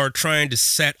you are trying to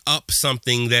set up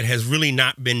something that has really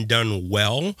not been done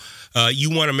well.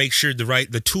 You want to make sure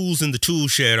the tools in the tool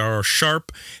shed are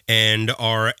sharp and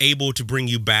are able to bring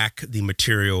you back the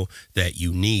material that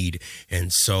you need.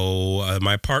 And so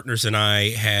my partners and I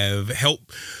have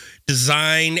helped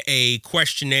design a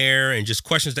questionnaire and just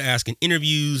questions to ask in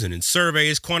interviews and in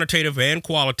surveys, quantitative and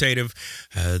qualitative,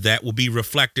 that will be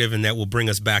reflective and that will bring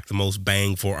us back the most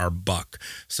bang for our buck.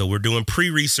 So we're doing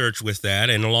pre-research with that,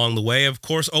 and along the way, of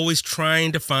course, always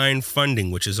trying to find funding,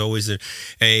 which is always a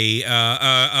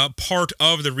part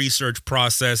of the research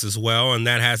process as well, and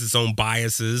that has its own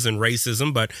biases and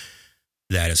racism, but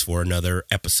that is for another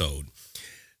episode.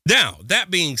 Now,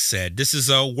 that being said, this is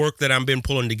a work that I've been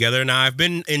pulling together. Now, I've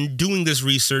been doing this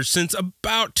research since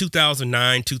about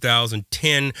 2009,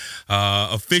 2010.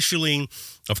 Officially,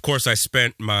 of course, I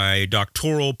spent my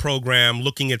doctoral program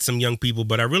looking at some young people,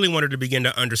 but I really wanted to begin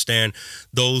to understand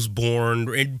those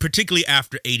born, and particularly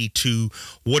after 82,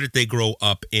 what did they grow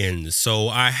up in? So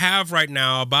I have right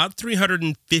now about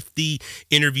 350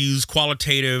 interviews,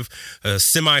 qualitative,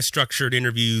 semi-structured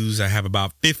interviews. I have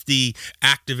about 50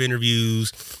 active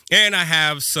interviews, and I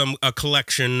have a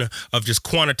collection of just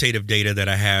quantitative data that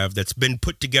I have that's been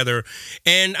put together.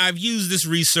 And I've used this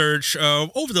research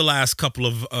over the last couple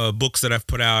of books that I've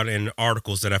put out and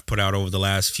articles that I've put out over the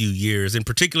last few years, and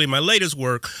particularly my latest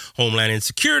work, Homeland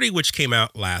Insecurity, which came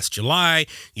out last July.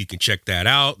 You can check that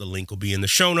out. The link will be in the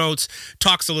show notes.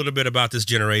 Talks a little bit about this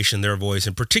generation, their voice,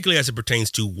 and particularly as it pertains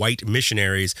to white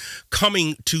missionaries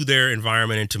coming to their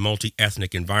environment and to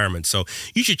multi-ethnic environments. So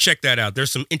you should check that out.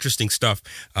 There's some interesting stuff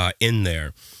in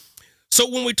there. So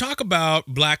when we talk about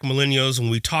black millennials, when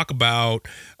we talk about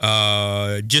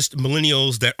just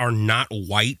millennials that are not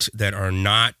white, that are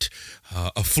not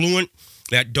affluent,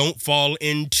 that don't fall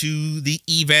into the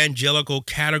evangelical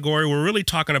category, we're really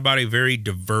talking about a very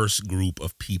diverse group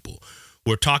of people.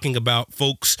 We're talking about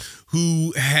folks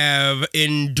who have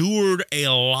endured a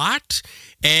lot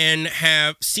and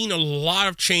have seen a lot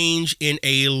of change in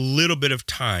a little bit of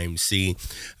time. See,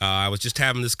 I was just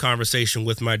having this conversation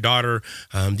with my daughter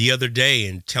the other day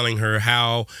and telling her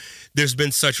how there's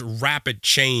been such rapid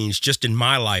change just in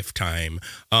my lifetime.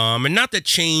 And not that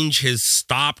change has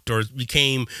stopped or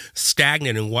became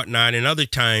stagnant and whatnot in other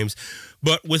times,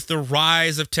 but with the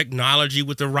rise of technology,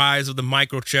 with the rise of the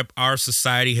microchip, our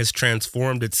society has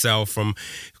transformed itself from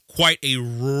quite a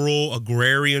rural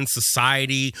agrarian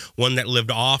society, one that lived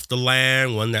off the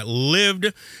land, one that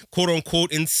lived, quote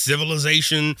unquote, in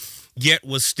civilization, yet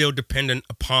was still dependent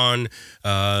upon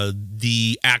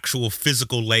the actual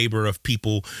physical labor of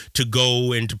people to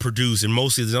go and to produce. And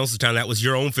most of the time, that was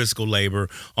your own physical labor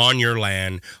on your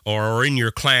land or in your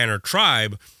clan or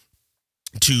tribe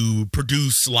to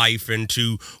produce life and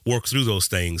to work through those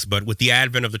things. But with the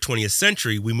advent of the 20th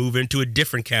century, we move into a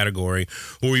different category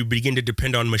where we begin to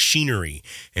depend on machinery,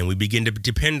 and we begin to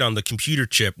depend on the computer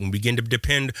chip, and we begin to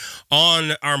depend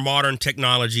on our modern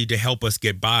technology to help us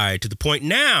get by, to the point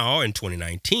now in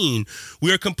 2019,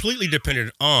 we are completely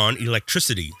dependent on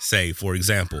electricity, say, for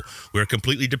example. We're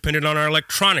completely dependent on our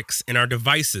electronics and our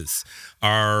devices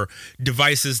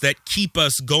that keep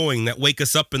us going, that wake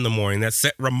us up in the morning, that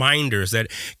set reminders, that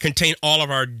contain all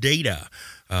of our data,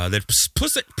 that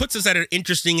puts us at an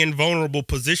interesting and vulnerable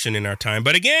position in our time.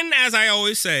 But again, as I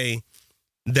always say,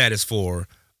 that is for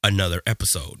another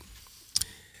episode.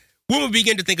 When we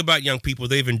begin to think about young people,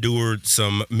 they've endured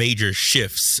some major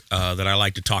shifts that I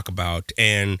like to talk about.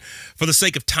 And for the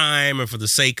sake of time and for the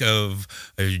sake of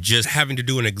just having to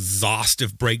do an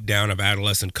exhaustive breakdown of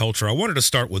adolescent culture, I wanted to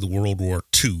start with World War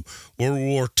II. World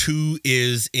War II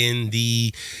is, in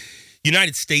the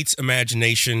United States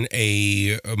imagination,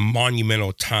 a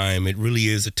monumental time. It really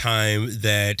is a time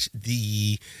that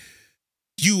the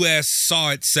U.S.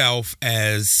 saw itself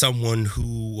as someone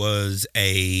who was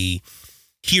a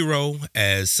hero,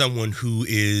 as someone who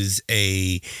is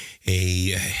a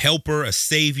helper, a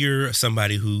savior,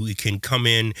 somebody who can come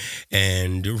in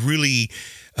and really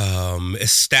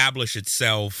establish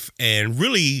itself, and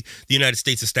really the United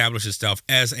States established itself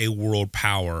as a world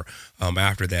power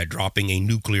after that, dropping a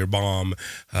nuclear bomb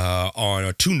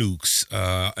on two nukes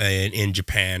in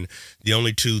Japan, the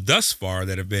only two thus far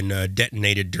that have been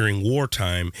detonated during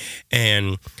wartime.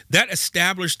 And that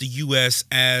established the U.S.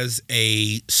 as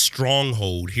a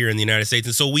stronghold here in the United States.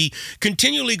 And so we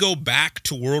continually go back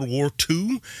to World War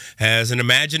II as an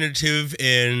imaginative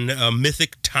and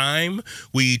mythic time.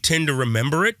 We tend to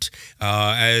remember remember it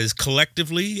as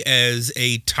collectively as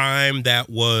a time that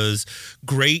was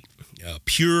great,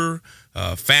 pure,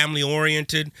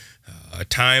 family-oriented, a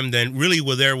time that really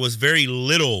where there was very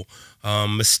little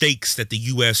mistakes that the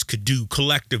U.S. could do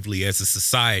collectively as a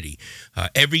society.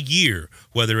 Every year,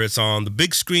 whether it's on the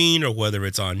big screen or whether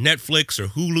it's on Netflix or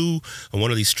Hulu or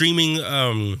one of these streaming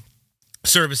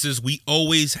services, we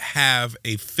always have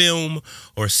a film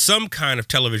or some kind of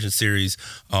television series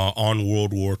on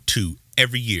World War II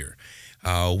every year.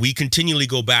 We continually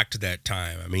go back to that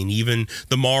time. I mean, even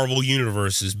the Marvel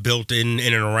Universe is built in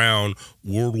and around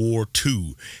World War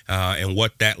II and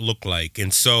what that looked like.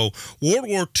 And so World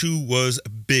War II was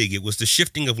big. It was the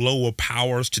shifting of lower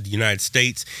powers to the United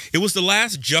States. It was the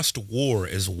last just war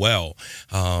as well.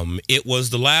 It was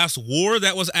the last war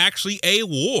that was actually a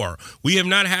war. We have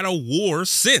not had a war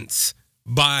since.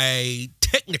 By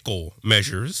technical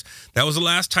measures, that was the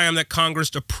last time that Congress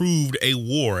approved a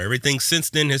war. Everything since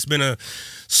then has been a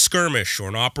skirmish or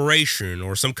an operation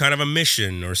or some kind of a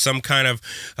mission or some kind of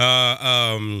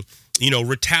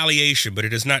retaliation, but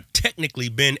it has not technically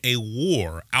been a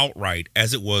war outright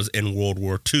as it was in World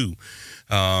War II.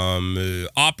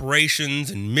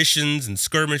 Operations and missions and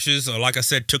skirmishes, like I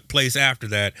said, took place after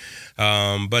that.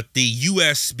 But the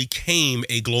U.S. became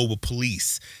a global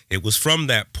police. It was from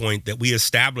that point that we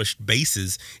established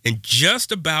bases in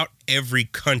just about every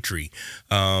country,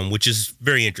 which is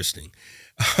very interesting.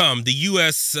 The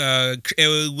U.S.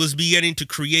 Was beginning to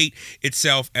create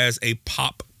itself as a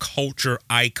pop culture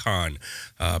icon,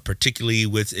 particularly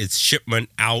with its shipment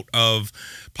out of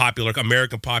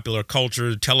American popular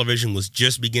culture. Television was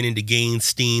just beginning to gain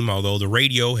steam, although the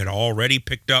radio had already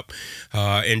picked up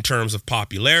in terms of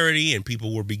popularity, and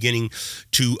people were beginning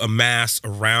to amass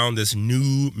around this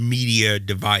new media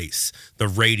device, the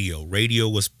radio. Radio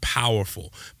was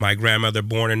powerful. My grandmother,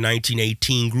 born in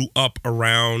 1918, grew up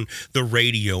around the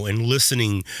radio and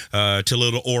listening to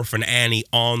Little Orphan Annie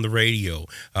on the radio.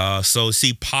 So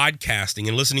see, podcasting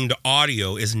and listening to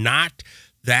audio is not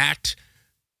that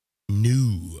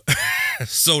new,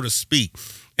 so to speak.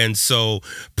 And so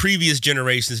previous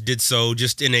generations did so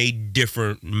just in a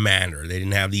different manner. They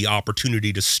didn't have the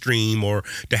opportunity to stream or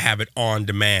to have it on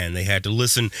demand. They had to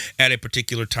listen at a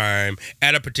particular time,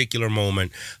 at a particular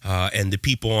moment. And the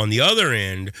people on the other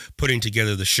end putting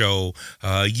together the show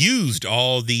used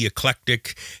all the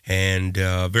eclectic and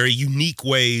very unique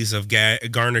ways of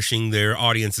garnishing their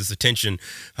audience's attention.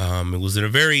 It was in a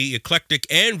very eclectic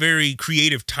and very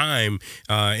creative time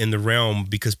in the realm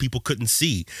because people couldn't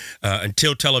see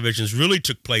until televisions really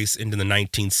took place into the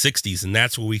 1960s, and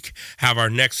that's where we have our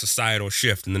next societal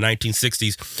shift in the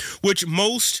 1960s, which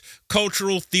most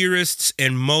cultural theorists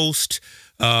and most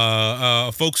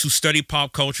folks who study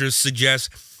pop culture suggest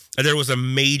there was a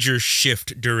major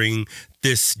shift during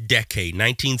this decade,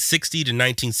 1960 to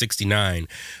 1969.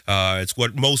 It's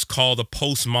what most call the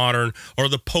postmodern or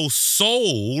the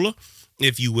post-soul,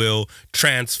 if you will,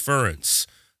 transference.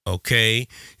 Okay,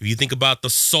 if you think about the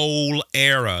soul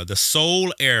era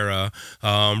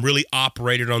really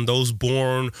operated on those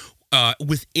born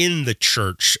within the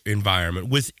church environment,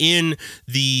 within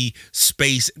the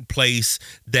space and place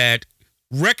that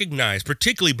recognized,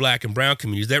 particularly black and brown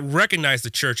communities, that recognized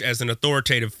the church as an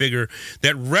authoritative figure,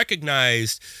 that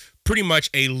recognized pretty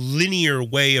much a linear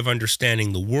way of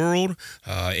understanding the world.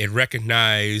 It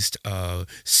recognized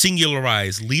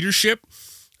singularized leadership.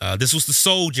 This was the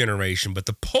soul generation, but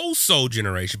the post-soul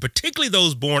generation, particularly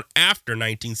those born after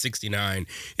 1969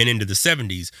 and into the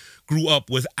 70s, grew up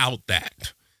without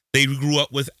that. They grew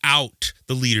up without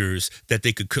the leaders that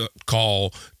they could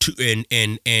call to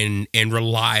and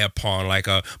rely upon, like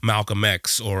a Malcolm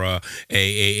X or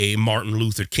a Martin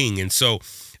Luther King. And so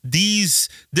this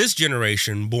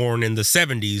generation, born in the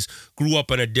 70s, grew up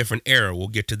in a different era. We'll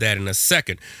get to that in a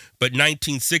second. But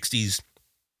 1960s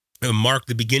marked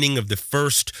the beginning of the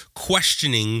first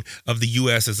questioning of the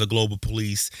U.S. as a global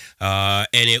police. And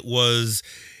it was,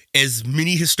 as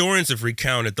many historians have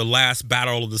recounted, the last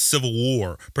battle of the Civil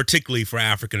War, particularly for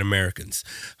African Americans.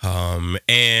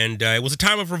 And it was a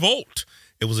time of revolt.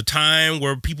 It was a time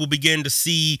where people began to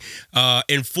see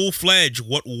in full-fledged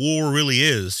what war really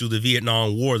is through the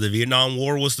Vietnam War. The Vietnam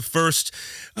War was the first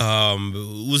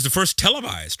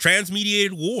televised,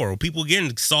 transmediated war. People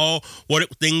again saw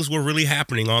what things were really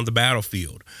happening on the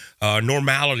battlefield.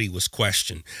 Normality was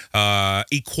questioned.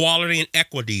 Equality and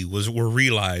equity were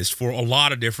realized for a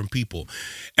lot of different people.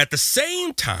 At the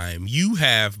same time, you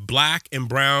have black and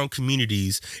brown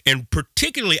communities, and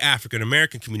particularly African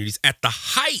American communities, at the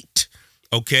height,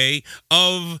 okay,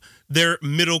 of their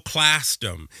middle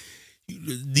classdom.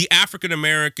 The African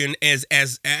American as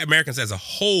Americans as a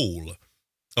whole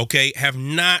okay, have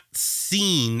not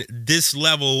seen this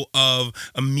level of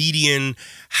a median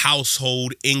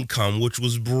household income, which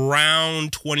was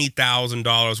around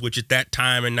 $20,000, which at that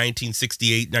time in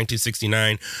 1968,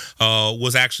 1969,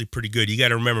 was actually pretty good. You got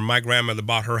to remember, my grandmother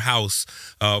bought her house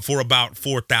for about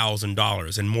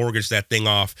 $4,000 and mortgaged that thing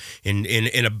off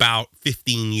in about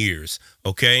 15 years,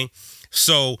 okay?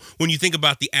 So when you think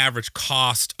about the average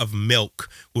cost of milk,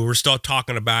 where we're still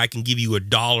talking about I can give you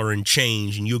 $1 and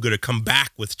change and you're going to come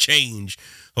back with change.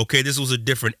 Okay, this was a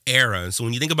different era. And so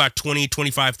when you think about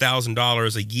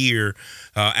 $25,000 a year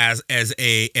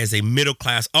as a middle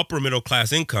class, upper middle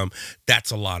class income,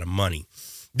 that's a lot of money.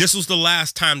 This was the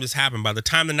last time this happened. By the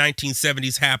time the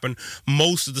 1970s happened,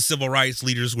 most of the civil rights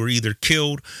leaders were either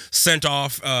killed, sent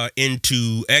off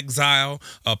into exile,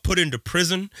 put into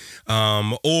prison,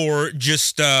 or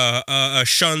just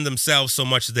shunned themselves so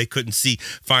much that they couldn't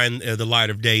find the light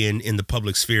of day in the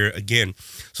public sphere again.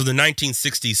 So the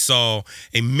 1960s saw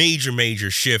a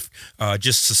major shift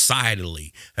just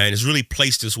societally, and it's really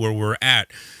placed us where we're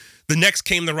at. The next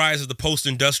came the rise of the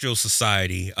post-industrial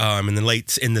society in the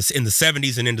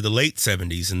 70s and into the late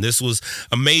 70s, and this was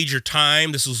a major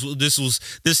time.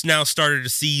 This now started to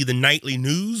see the nightly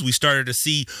news. We started to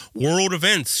see world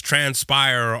events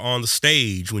transpire on the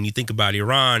stage. When you think about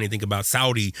Iran, you think about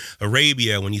Saudi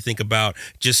Arabia. When you think about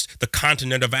just the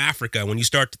continent of Africa, when you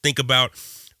start to think about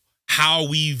how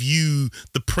we view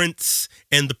the prince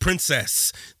and the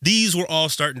princess. These were all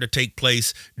starting to take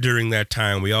place during that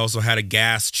time. We also had a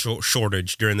gas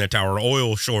shortage during that time, or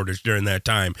oil shortage during that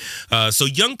time. So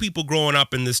young people growing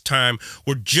up in this time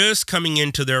were just coming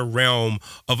into their realm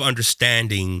of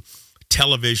understanding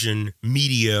television,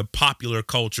 media, popular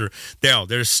culture. Now,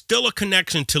 there's still a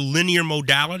connection to linear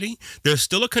modality. There's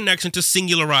still a connection to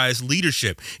singularized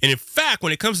leadership. And in fact,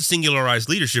 when it comes to singularized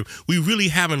leadership, we really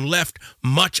haven't left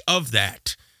much of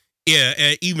that,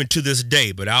 even to this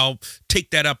day. But I'll take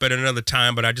that up at another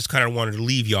time, but I just kind of wanted to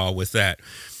leave y'all with that.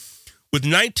 With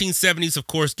 1970s, of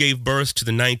course, gave birth to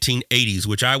the 1980s,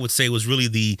 which I would say was really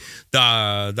the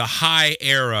high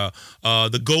era,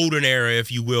 the golden era, if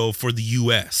you will, for the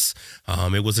U.S.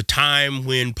 It was a time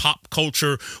when pop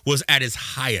culture was at its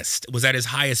highest. It was at its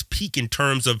highest peak in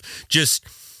terms of just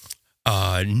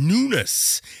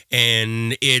newness,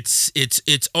 and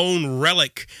its own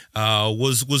relic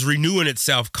was renewing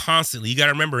itself constantly. You got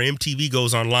to remember, MTV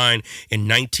goes online in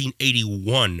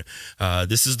 1981.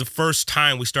 This is the first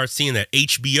time we start seeing that.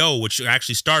 HBO, which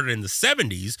actually started in the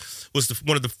 70s, was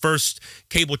one of the first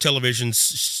cable television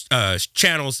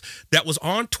channels that was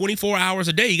on 24 hours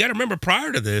a day. You got to remember,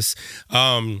 prior to this,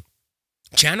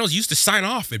 channels used to sign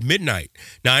off at midnight.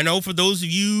 Now, I know for those of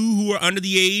you who are under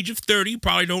the age of 30,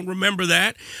 probably don't remember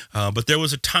that, but there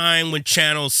was a time when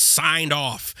channels signed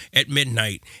off at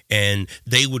midnight, and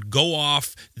they would go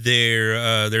off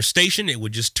their station. It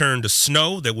would just turn to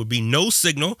snow. There would be no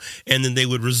signal, and then they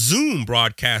would resume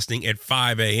broadcasting at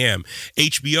 5 a.m.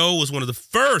 HBO was one of the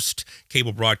first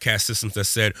cable broadcast systems that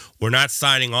said, we're not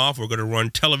signing off. We're going to run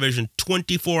television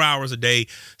 24 hours a day,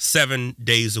 7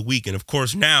 days a week. And of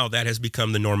course, now that has become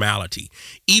the normality.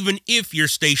 Even if your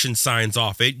station signs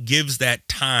off, it gives that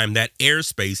time, that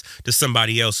airspace to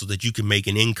somebody else so that you can make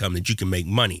an income, that you can make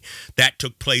money. That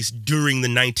took place during the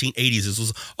 1980s. This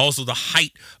was also the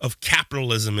height of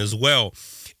capitalism as well.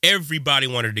 Everybody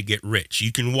wanted to get rich.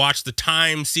 You can watch the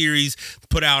Time series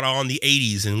put out on the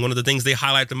 80s, and one of the things they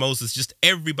highlight the most is just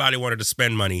everybody wanted to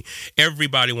spend money.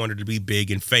 Everybody wanted to be big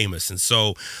and famous. And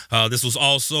so this was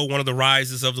also one of the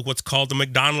rises of what's called the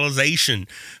McDonaldization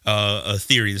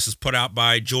theory. This is put out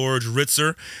by George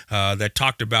Ritzer that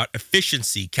talked about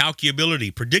efficiency,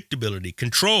 calculability, predictability,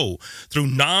 control through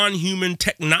non-human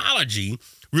technology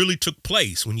really took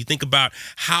place. When you think about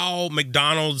how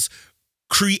McDonald's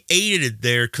created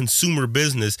their consumer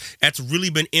business, that's really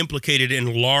been implicated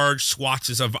in large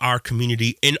swathes of our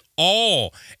community in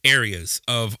all areas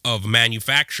of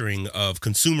manufacturing, of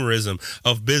consumerism,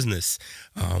 of business.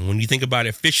 When you think about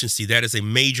efficiency, that is a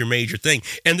major thing.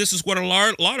 And this is what a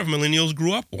lot of millennials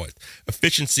grew up with: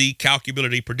 efficiency,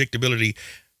 calculability, predictability,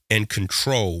 and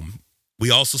control. We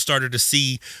also started to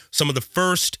see some of the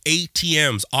first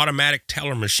ATMs, automatic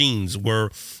teller machines,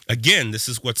 where, again, this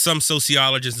is what some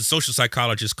sociologists and social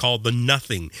psychologists call the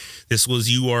nothing. This was,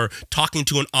 you are talking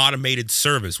to an automated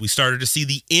service. We started to see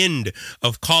the end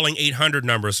of calling 800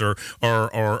 numbers or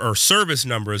service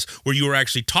numbers where you were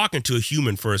actually talking to a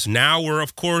human first. Now we're,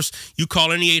 of course, you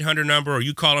call any 800 number or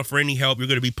you call it for any help, you're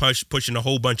going to be pushing a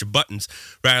whole bunch of buttons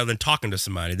rather than talking to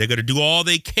somebody. They're going to do all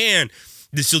they can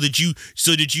so that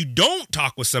you don't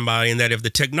talk with somebody, and that if the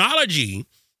technology,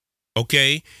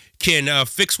 okay, can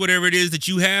fix whatever it is that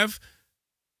you have,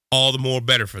 all the more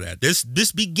better for that.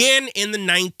 This began in the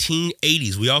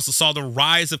 1980s. We also saw the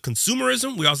rise of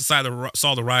consumerism. We also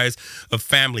saw the rise of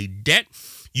family debt.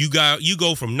 You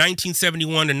go from 1971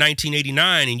 to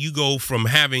 1989, and you go from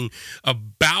having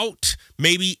about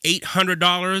maybe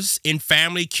 $800 in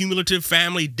cumulative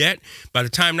family debt. By the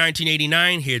time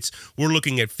 1989 hits, we're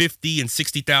looking at $50,000 and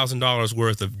 $60,000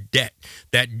 worth of debt.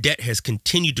 That debt has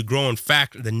continued to grow. In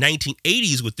fact, the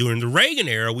 1980s, during the Reagan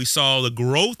era, we saw the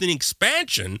growth and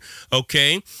expansion, of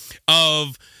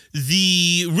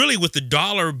with the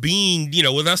dollar being,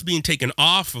 with us being taken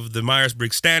off of the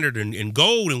Myers-Briggs Standard and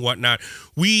gold and whatnot,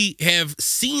 we have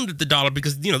seen that the dollar,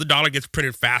 because, the dollar gets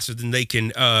printed faster than they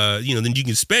can, than you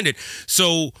can spend it.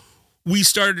 So we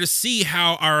started to see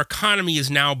how our economy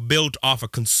is now built off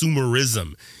of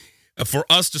consumerism. For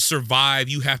us to survive,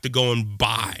 you have to go and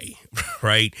buy,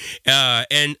 right?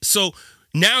 And so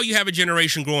now you have a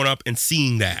generation growing up and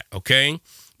seeing that,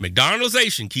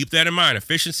 McDonaldization, keep that in mind.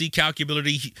 Efficiency,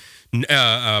 calculability,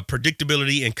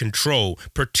 predictability, and control,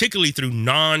 particularly through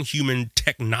non-human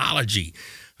technology.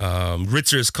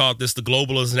 Ritzer has called this the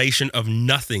globalization of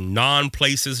nothing,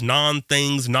 non-places,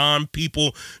 non-things,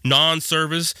 non-people,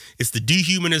 non-service. It's the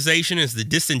dehumanization, it's the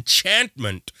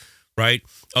disenchantment, right,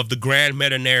 of the grand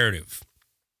meta-narrative.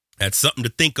 That's something to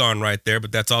think on right there,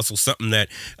 but that's also something that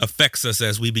affects us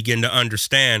as we begin to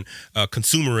understand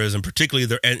consumerism, particularly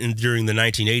during the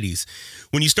 1980s.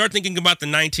 When you start thinking about the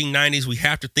 1990s, we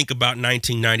have to think about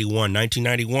 1991.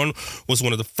 1991 was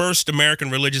one of the first American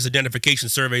religious identification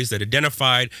surveys that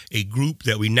identified a group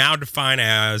that we now define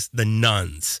as the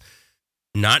nuns.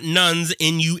 Not nuns,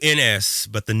 N-U-N-S,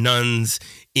 but the nuns,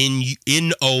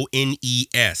 N-O-N-E-S.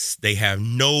 They have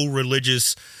no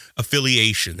religious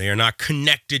affiliation. They are not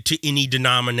connected to any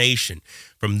denomination.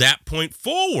 From that point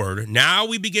forward, now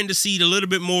we begin to see a little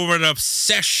bit more of an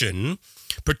obsession,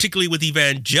 particularly with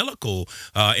evangelical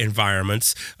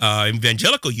environments,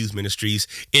 evangelical youth ministries,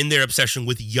 in their obsession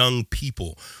with young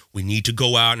people. We need to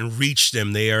go out and reach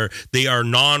them. They are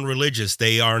non-religious.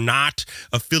 They are not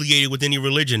affiliated with any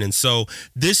religion. And so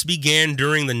this began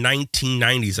during the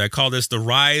 1990s. I call this the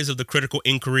rise of the critical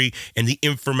inquiry and the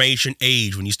information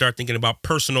age. When you start thinking about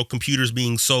personal computers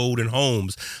being sold in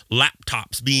homes,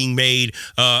 laptops being made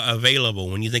available.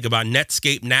 When you think about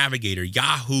Netscape Navigator,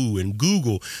 Yahoo, and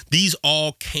Google, these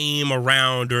all came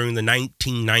around during the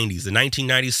 1990s. The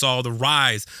 1990s saw the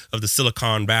rise of the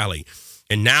Silicon Valley.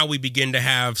 And now we begin to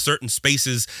have certain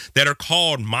spaces that are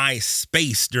called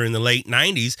MySpace during the late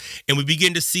 90s. And we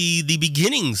begin to see the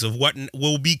beginnings of what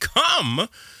will become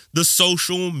the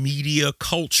social media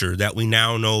culture that we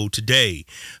now know today.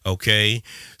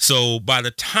 So by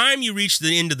the time you reach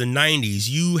the end of the 90s,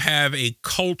 you have a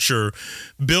culture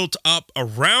built up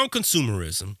around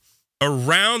consumerism,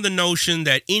 around the notion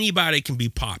that anybody can be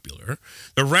popular,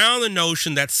 around the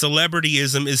notion that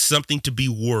celebrityism is something to be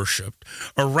worshipped,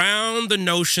 around the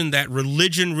notion that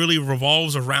religion really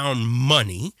revolves around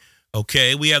money.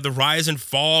 We have the rise and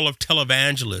fall of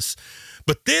televangelists.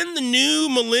 But then the new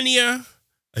millennia,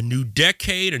 a new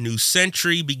decade, a new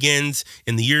century begins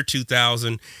in the year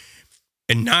 2000,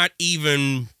 and not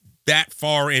even that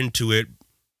far into it,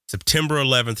 September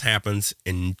 11th happens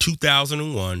in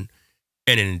 2001,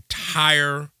 and an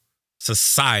entire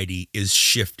society is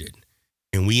shifted.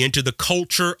 And we enter the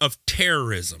culture of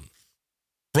terrorism.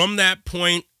 From that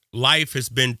point, life has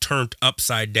been turned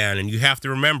upside down. And you have to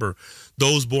remember,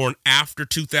 those born after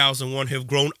 2001 have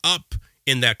grown up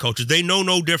in that culture. They know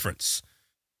no difference.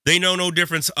 They know no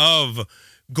difference of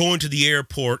going to the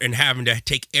airport and having to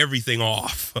take everything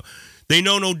off. They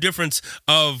know no difference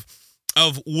of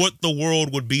what the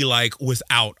world would be like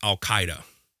without Al-Qaeda.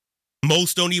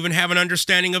 Most don't even have an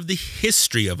understanding of the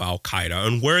history of Al-Qaeda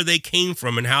and where they came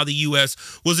from and how the U.S.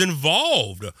 was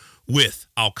involved with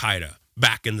Al-Qaeda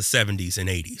back in the 70s and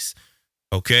 80s.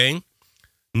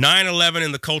 9/11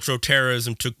 and the cultural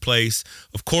terrorism took place.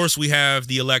 Of course, we have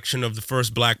the election of the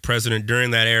first black president during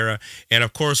that era. And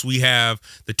of course, we have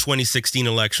the 2016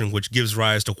 election, which gives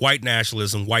rise to white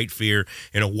nationalism, white fear,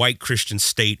 and a white Christian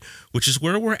state, which is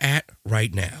where we're at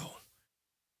right now.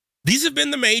 These have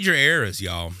been the major eras,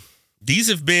 y'all. These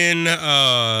have been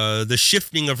the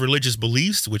shifting of religious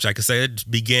beliefs, which, like I said,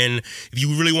 began, if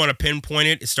you really want to pinpoint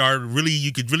it,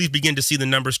 you could really begin to see the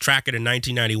numbers track it in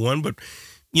 1991. But,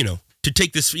 to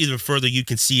take this even further, you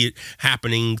can see it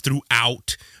happening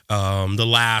throughout the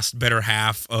last better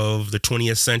half of the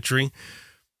 20th century.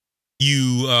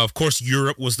 Of course,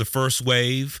 Europe was the first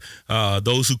wave.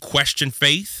 Those who question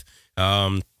faith,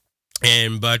 and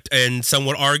some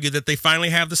would argue that they finally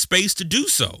have the space to do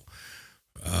so.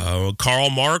 Karl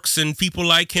Marx and people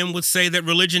like him would say that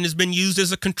religion has been used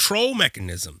as a control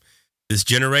mechanism, This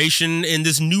generation and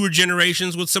this newer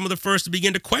generations was some of the first to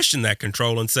begin to question that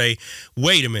control and say,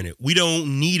 wait a minute, we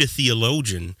don't need a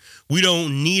theologian. We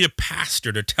don't need a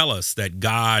pastor to tell us that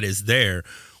God is there.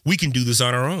 We can do this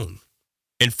on our own.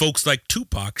 And folks like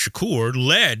Tupac Shakur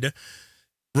led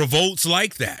revolts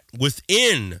like that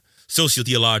within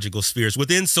socio-theological spheres,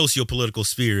 within socio-political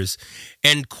spheres,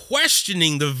 and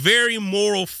questioning the very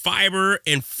moral fiber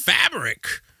and fabric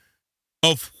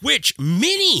of which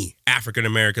many African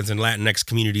Americans and Latinx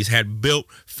communities had built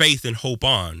faith and hope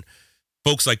on.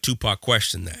 Folks like Tupac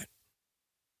questioned that.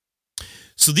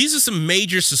 So these are some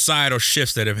major societal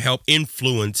shifts that have helped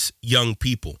influence young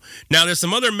people. Now, there's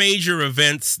some other major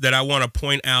events that I want to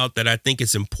point out that I think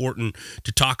it's important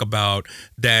to talk about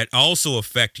that also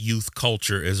affect youth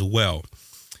culture as well.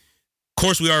 Of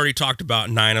course, we already talked about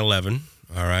 9/11.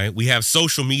 All right. We have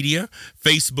social media.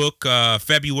 Facebook,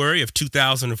 February of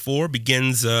 2004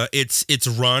 begins its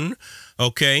run.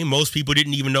 OK, most people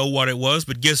didn't even know what it was.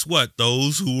 But guess what?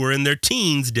 Those who were in their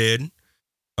teens did.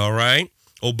 All right.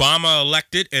 Obama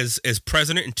elected as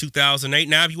president in 2008.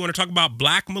 Now, if you want to talk about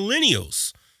black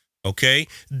millennials, OK,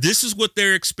 this is what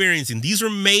they're experiencing. These are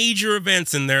major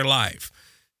events in their life.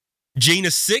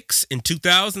 Jena 6 in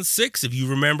 2006, if you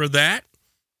remember that,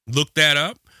 look that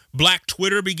up. Black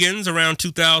Twitter begins around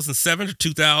 2007 to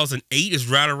 2008, is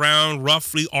right around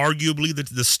roughly, arguably,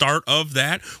 the start of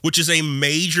that, which is a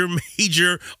major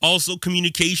also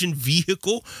communication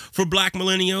vehicle for black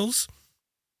millennials.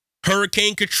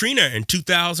 Hurricane Katrina in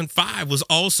 2005 was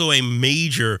also a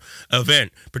major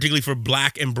event, particularly for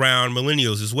black and brown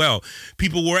millennials as well.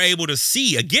 People were able to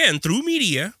see, again, through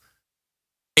media,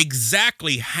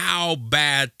 exactly how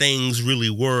bad things really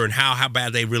were and how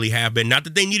bad they really have been. Not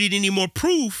that they needed any more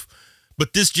proof,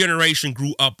 but this generation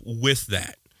grew up with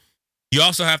that. You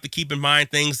also have to keep in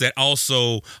mind things that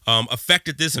also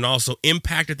affected this and also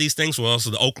impacted these things. Well, also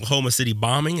the Oklahoma City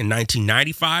bombing in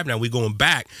 1995. Now we're going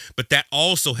back, but that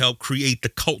also helped create the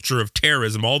culture of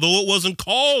terrorism, although it wasn't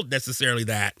called necessarily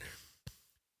that.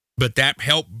 But that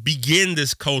helped begin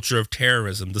this culture of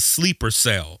terrorism, the sleeper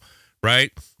cell,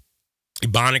 right?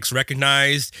 Ebonics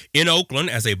recognized in Oakland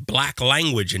as a black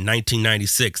language in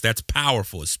 1996. That's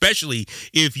powerful, especially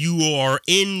if you are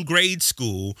in grade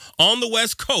school on the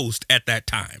West Coast at that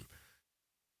time.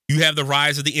 You have the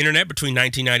rise of the internet between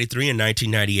 1993 and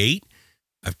 1998.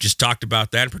 I've just talked about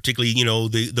that, particularly,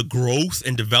 the growth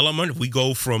and development. If we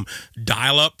go from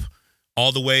dial-up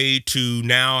all the way to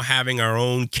now having our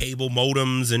own cable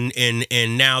modems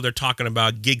and now they're talking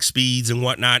about gig speeds and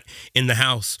whatnot in the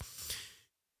house.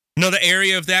 Another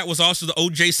area of that was also the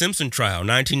O.J. Simpson trial,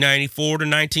 1994 to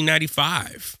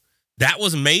 1995. That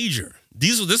was major.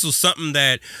 This was something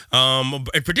that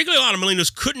particularly a lot of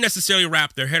millennials couldn't necessarily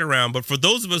wrap their head around. But for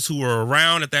those of us who were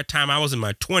around at that time, I was in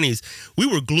my 20s, we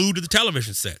were glued to the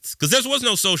television sets because there was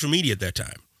no social media at that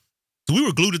time. So we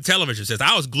were glued to the television sets.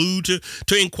 I was glued to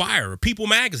Inquirer, People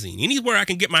Magazine, anywhere I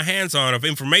can get my hands on of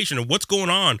information of what's going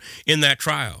on in that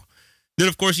trial. Then,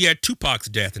 of course, you had Tupac's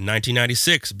death in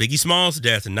 1996, Biggie Smalls'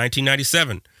 death in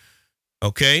 1997.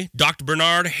 Okay, Dr.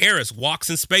 Bernard Harris walks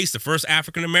in space, the first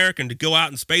African-American to go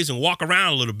out in space and walk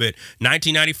around a little bit,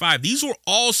 1995. These were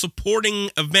all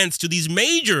supporting events to these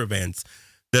major events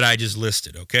that I just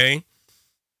listed, okay?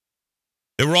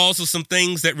 There were also some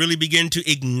things that really begin to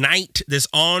ignite this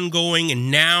ongoing and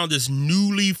now this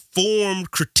newly formed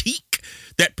critique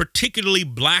that particularly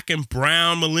black and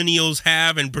brown millennials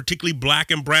have, and particularly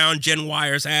black and brown Gen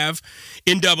Yers have.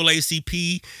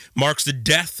 NAACP marks the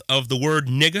death of the word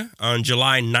nigga on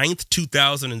July 9th,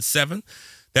 2007.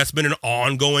 That's been an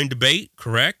ongoing debate,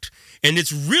 correct? And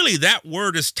it's really, that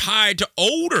word is tied to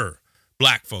older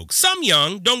black folks. Some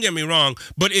young, don't get me wrong,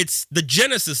 but it's the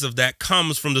genesis of that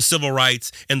comes from the civil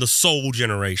rights and the soul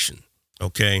generation,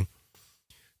 okay?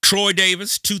 Troy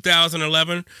Davis,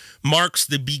 2011, marks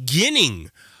the beginning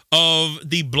of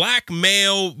the black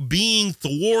male being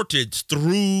thwarted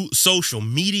through social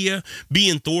media,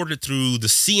 being thwarted through the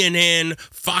CNN,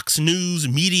 Fox News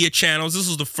media channels. This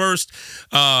was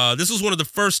one of the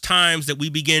first times that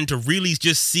we began to really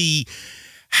just see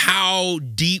how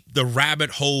deep the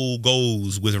rabbit hole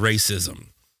goes with racism.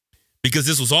 Because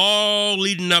this was all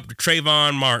leading up to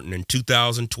Trayvon Martin in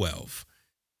 2012.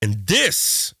 And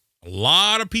this, a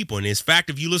lot of people, and in fact,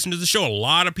 if you listen to the show, a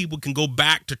lot of people can go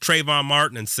back to Trayvon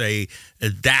Martin and say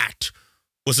that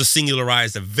was a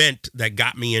singularized event that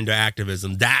got me into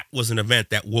activism. That was an event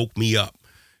that woke me up.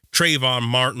 Trayvon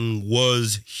Martin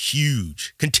was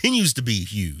huge, continues to be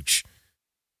huge.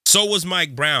 So was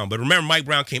Mike Brown. But remember, Mike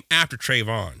Brown came after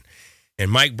Trayvon.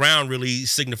 And Mike Brown really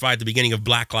signified the beginning of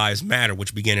Black Lives Matter,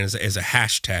 which began as a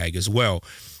hashtag as well.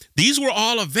 These were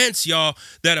all events, y'all,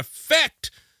 that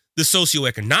affect the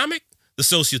socioeconomic, the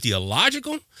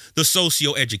socio-theological, the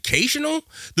socio-educational,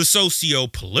 the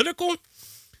socio-political.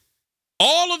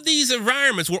 All of these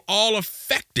environments were all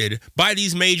affected by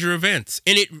these major events,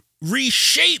 and it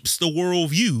reshapes the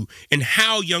worldview and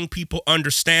how young people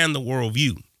understand the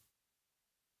worldview.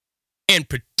 And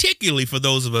particularly for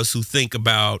those of us who think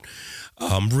about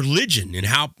religion and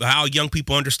how young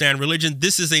people understand religion,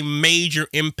 this is a major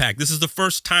impact. This is the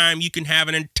first time you can have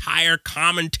an entire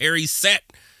commentary set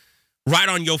right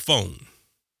on your phone.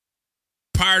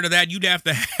 Prior to that, you'd have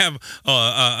to have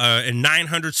a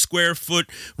 900 square foot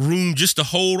room just to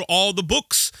hold all the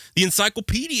books, the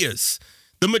encyclopedias,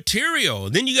 the material.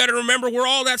 Then you got to remember where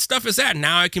all that stuff is at.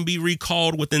 Now it can be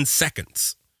recalled within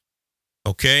seconds.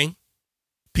 Okay?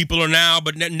 People are now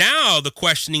the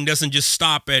questioning doesn't just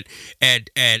stop at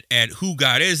who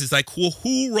God is. It's like, well,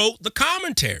 who wrote the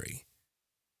commentary?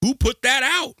 Who put that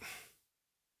out?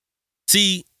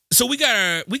 See, so we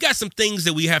got some things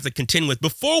that we have to contend with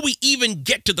before we even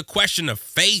get to the question of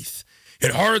faith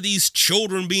and are these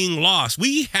children being lost.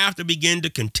 We have to begin to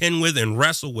contend with and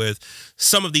wrestle with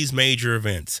some of these major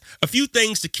events. A few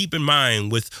things to keep in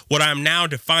mind with what I'm now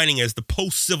defining as the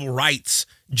post-civil rights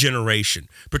generation,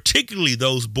 particularly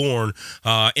those born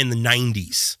in the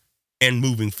 90s and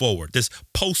moving forward, this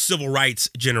post-civil rights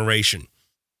generation.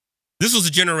 This was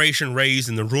a generation raised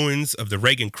in the ruins of the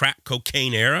Reagan crack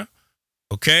cocaine era.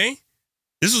 Okay?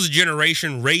 This was a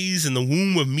generation raised in the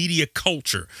womb of media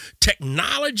culture.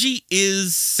 Technology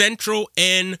is central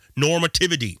in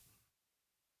normativity.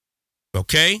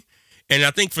 Okay? And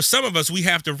I think for some of us, we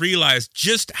have to realize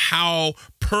just how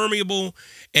permeable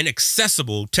and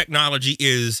accessible technology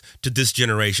is to this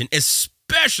generation,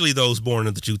 especially those born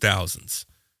in the 2000s.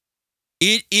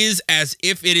 It is as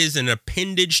if it is an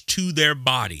appendage to their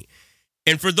body.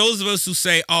 And for those of us who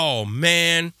say, oh,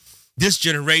 man, this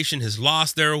generation has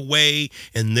lost their way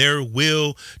and their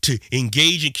will to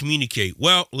engage and communicate.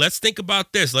 Well, let's think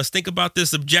about this. Let's think about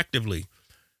this objectively.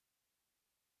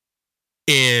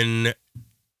 If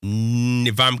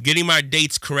I'm getting my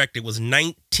dates correct, it was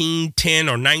 1910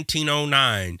 or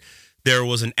 1909. There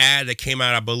was an ad that came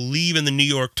out, I believe, in the New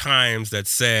York Times that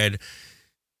said,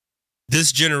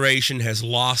 this generation has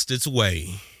lost its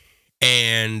way.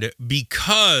 And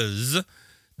because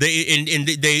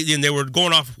they were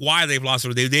going off why they've lost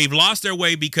their way. They've lost their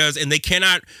way because, and they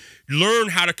cannot learn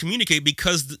how to communicate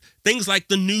because things like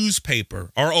the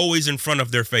newspaper are always in front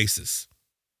of their faces.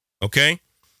 Okay?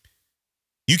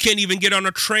 You can't even get on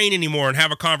a train anymore and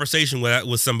have a conversation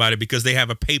with somebody because they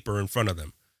have a paper in front of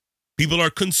them. People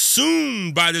are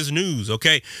consumed by this news,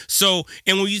 okay? So,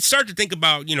 and when you start to think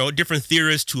about, different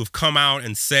theorists who have come out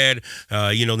and said, the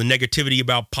negativity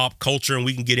about pop culture, and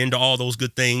we can get into all those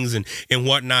good things and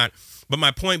whatnot. But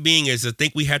my point being is I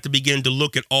think we have to begin to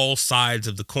look at all sides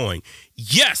of the coin.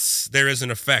 Yes, there is an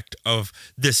effect of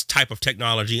this type of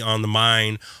technology on the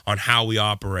mind, on how we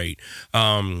operate.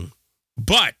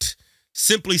 But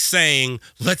simply saying,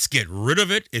 let's get rid of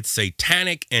it, it's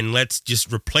satanic, and let's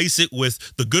just replace it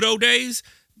with the good old days,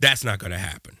 that's not going to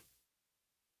happen.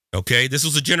 Okay? This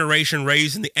was a generation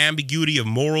raised in the ambiguity of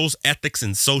morals, ethics,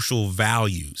 and social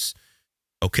values.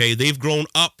 Okay? They've grown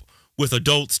up with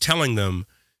adults telling them,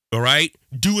 all right,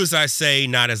 do as I say,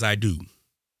 not as I do.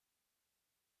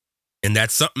 And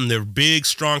that's something, their big,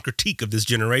 strong critique of this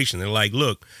generation. They're like,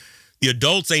 look, the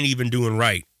adults ain't even doing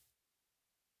right.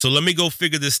 So let me go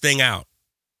figure this thing out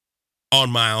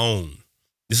on my own.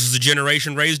 This is a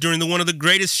generation raised during one of the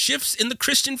greatest shifts in the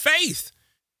Christian faith.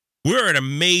 We're at a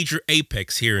major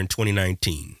apex here in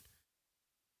 2019.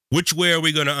 Which way are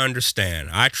we going to understand?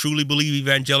 I truly believe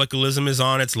evangelicalism is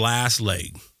on its last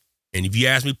leg. And if you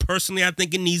ask me personally, I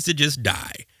think it needs to just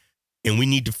die. And we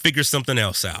need to figure something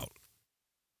else out.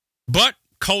 But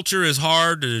culture is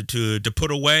hard to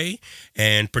put away,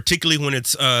 and particularly when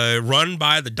it's run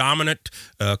by the dominant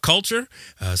culture.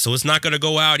 So it's not going to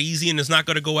go out easy, and it's not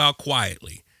going to go out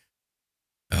quietly.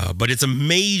 But it's a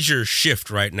major shift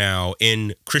right now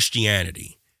in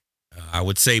Christianity. I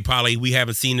would say probably we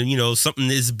haven't seen,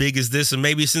 something as big as this, and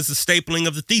maybe since the stapling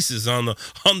of the thesis on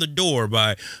the door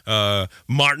by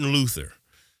Martin Luther.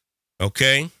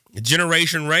 Okay, a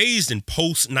generation raised in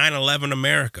post 9/11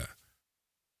 America.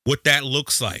 What that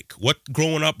looks like, what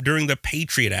growing up during the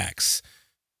Patriot Acts.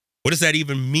 What does that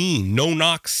even mean?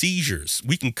 No-knock seizures.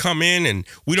 We can come in and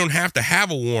we don't have to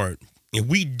have a warrant. If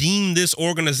we deem this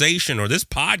organization or this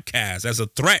podcast as a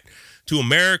threat to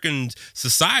American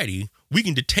society, we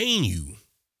can detain you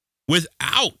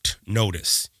without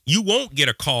notice. You won't get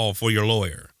a call for your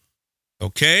lawyer.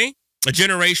 Okay? A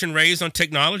generation raised on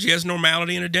technology as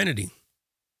normality and identity.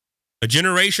 A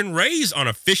generation raised on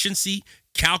efficiency,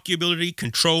 calculability,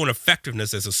 control, and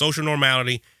effectiveness as a social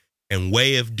normality and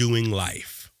way of doing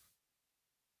life.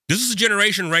 This is a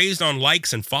generation raised on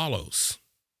likes and follows,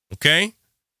 okay?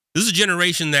 This is a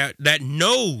generation that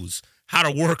knows how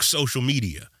to work social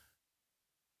media,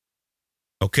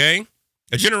 okay?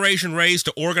 A generation raised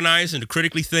to organize and to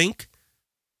critically think.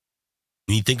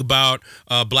 When you think about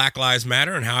Black Lives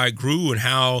Matter and how it grew and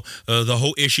how the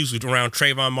whole issues around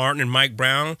Trayvon Martin and Mike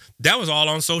Brown, that was all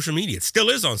on social media. It still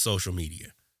is on social media.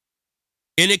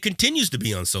 And it continues to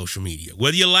be on social media.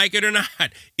 Whether you like it or not,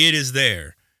 it is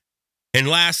there. And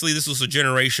lastly, this was a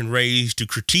generation raised to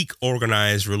critique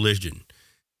organized religion.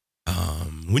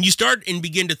 When you start and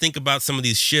begin to think about some of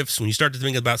these shifts, when you start to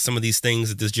think about some of these things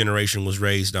that this generation was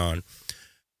raised on,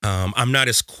 I'm not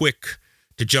as quick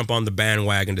to jump on the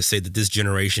bandwagon to say that this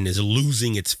generation is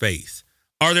losing its faith.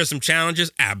 Are there some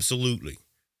challenges? Absolutely.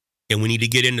 And we need to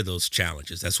get into those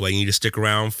challenges. That's why you need to stick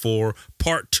around for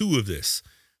part 2 of this.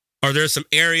 Are there some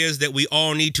areas that we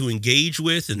all need to engage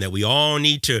with and that we all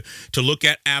need to look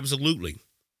at? Absolutely.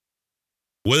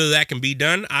 Whether that can be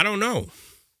done, I don't know.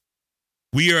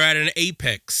 We are at an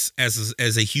apex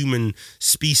as a human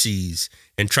species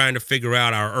and trying to figure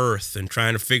out our earth and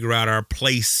trying to figure out our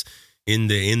place in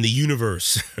the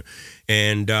universe.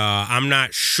 And I'm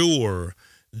not sure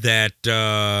that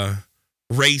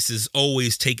race is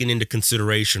always taken into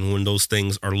consideration when those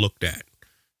things are looked at.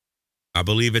 I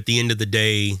believe at the end of the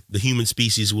day, the human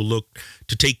species will look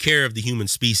to take care of the human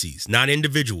species, not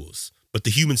individuals, but the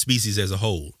human species as a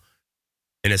whole.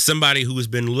 And as somebody who has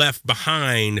been left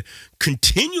behind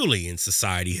continually in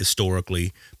society,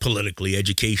 historically, politically,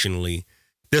 educationally,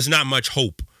 there's not much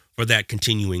hope for that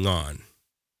continuing on.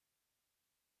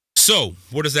 So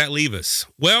where does that leave us?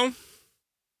 Well,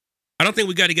 I don't think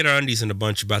we got to get our undies in a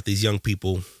bunch about these young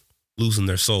people losing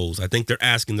their souls. I think they're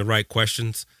asking the right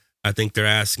questions. I think they're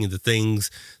asking the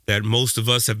things that most of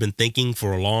us have been thinking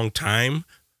for a long time,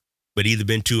 but either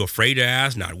been too afraid to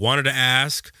ask, not wanted to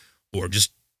ask, or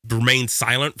just remain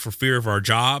silent for fear of our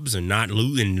jobs and not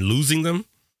losing them.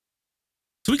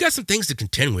 So we got some things to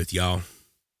contend with, y'all.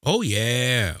 Oh,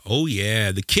 yeah. Oh,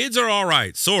 yeah. The kids are all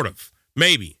right, sort of.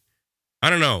 Maybe. I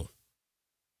don't know.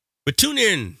 But tune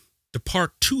in to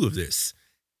part 2 of this,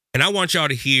 and I want y'all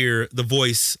to hear the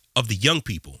voice of the young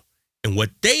people and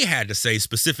what they had to say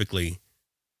specifically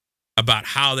about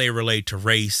how they relate to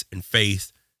race and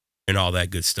faith and all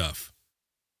that good stuff.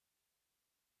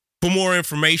 For more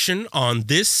information on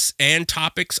this and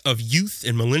topics of youth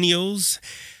and millennials,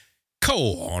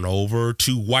 go on over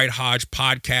to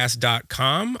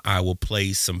whitehodgepodcast.com. I will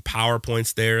place some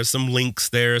PowerPoints there, some links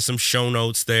there, some show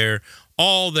notes there,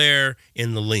 all there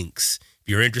in the links. If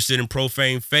you're interested in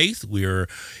Profane Faith, we're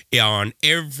on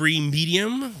every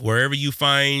medium, wherever you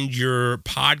find your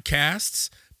podcasts.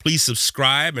 Please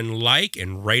subscribe and like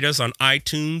and rate us on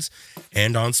iTunes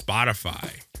and on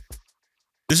Spotify.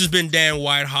 This has been Dan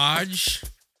White Hodge,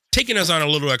 taking us on a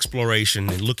little exploration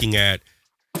and looking at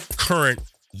current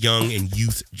young and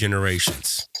youth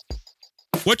generations.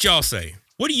 What y'all say?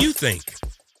 What do you think?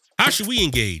 How should we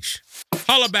engage?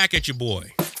 Holla back at your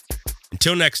boy.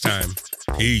 Until next time,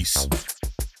 peace.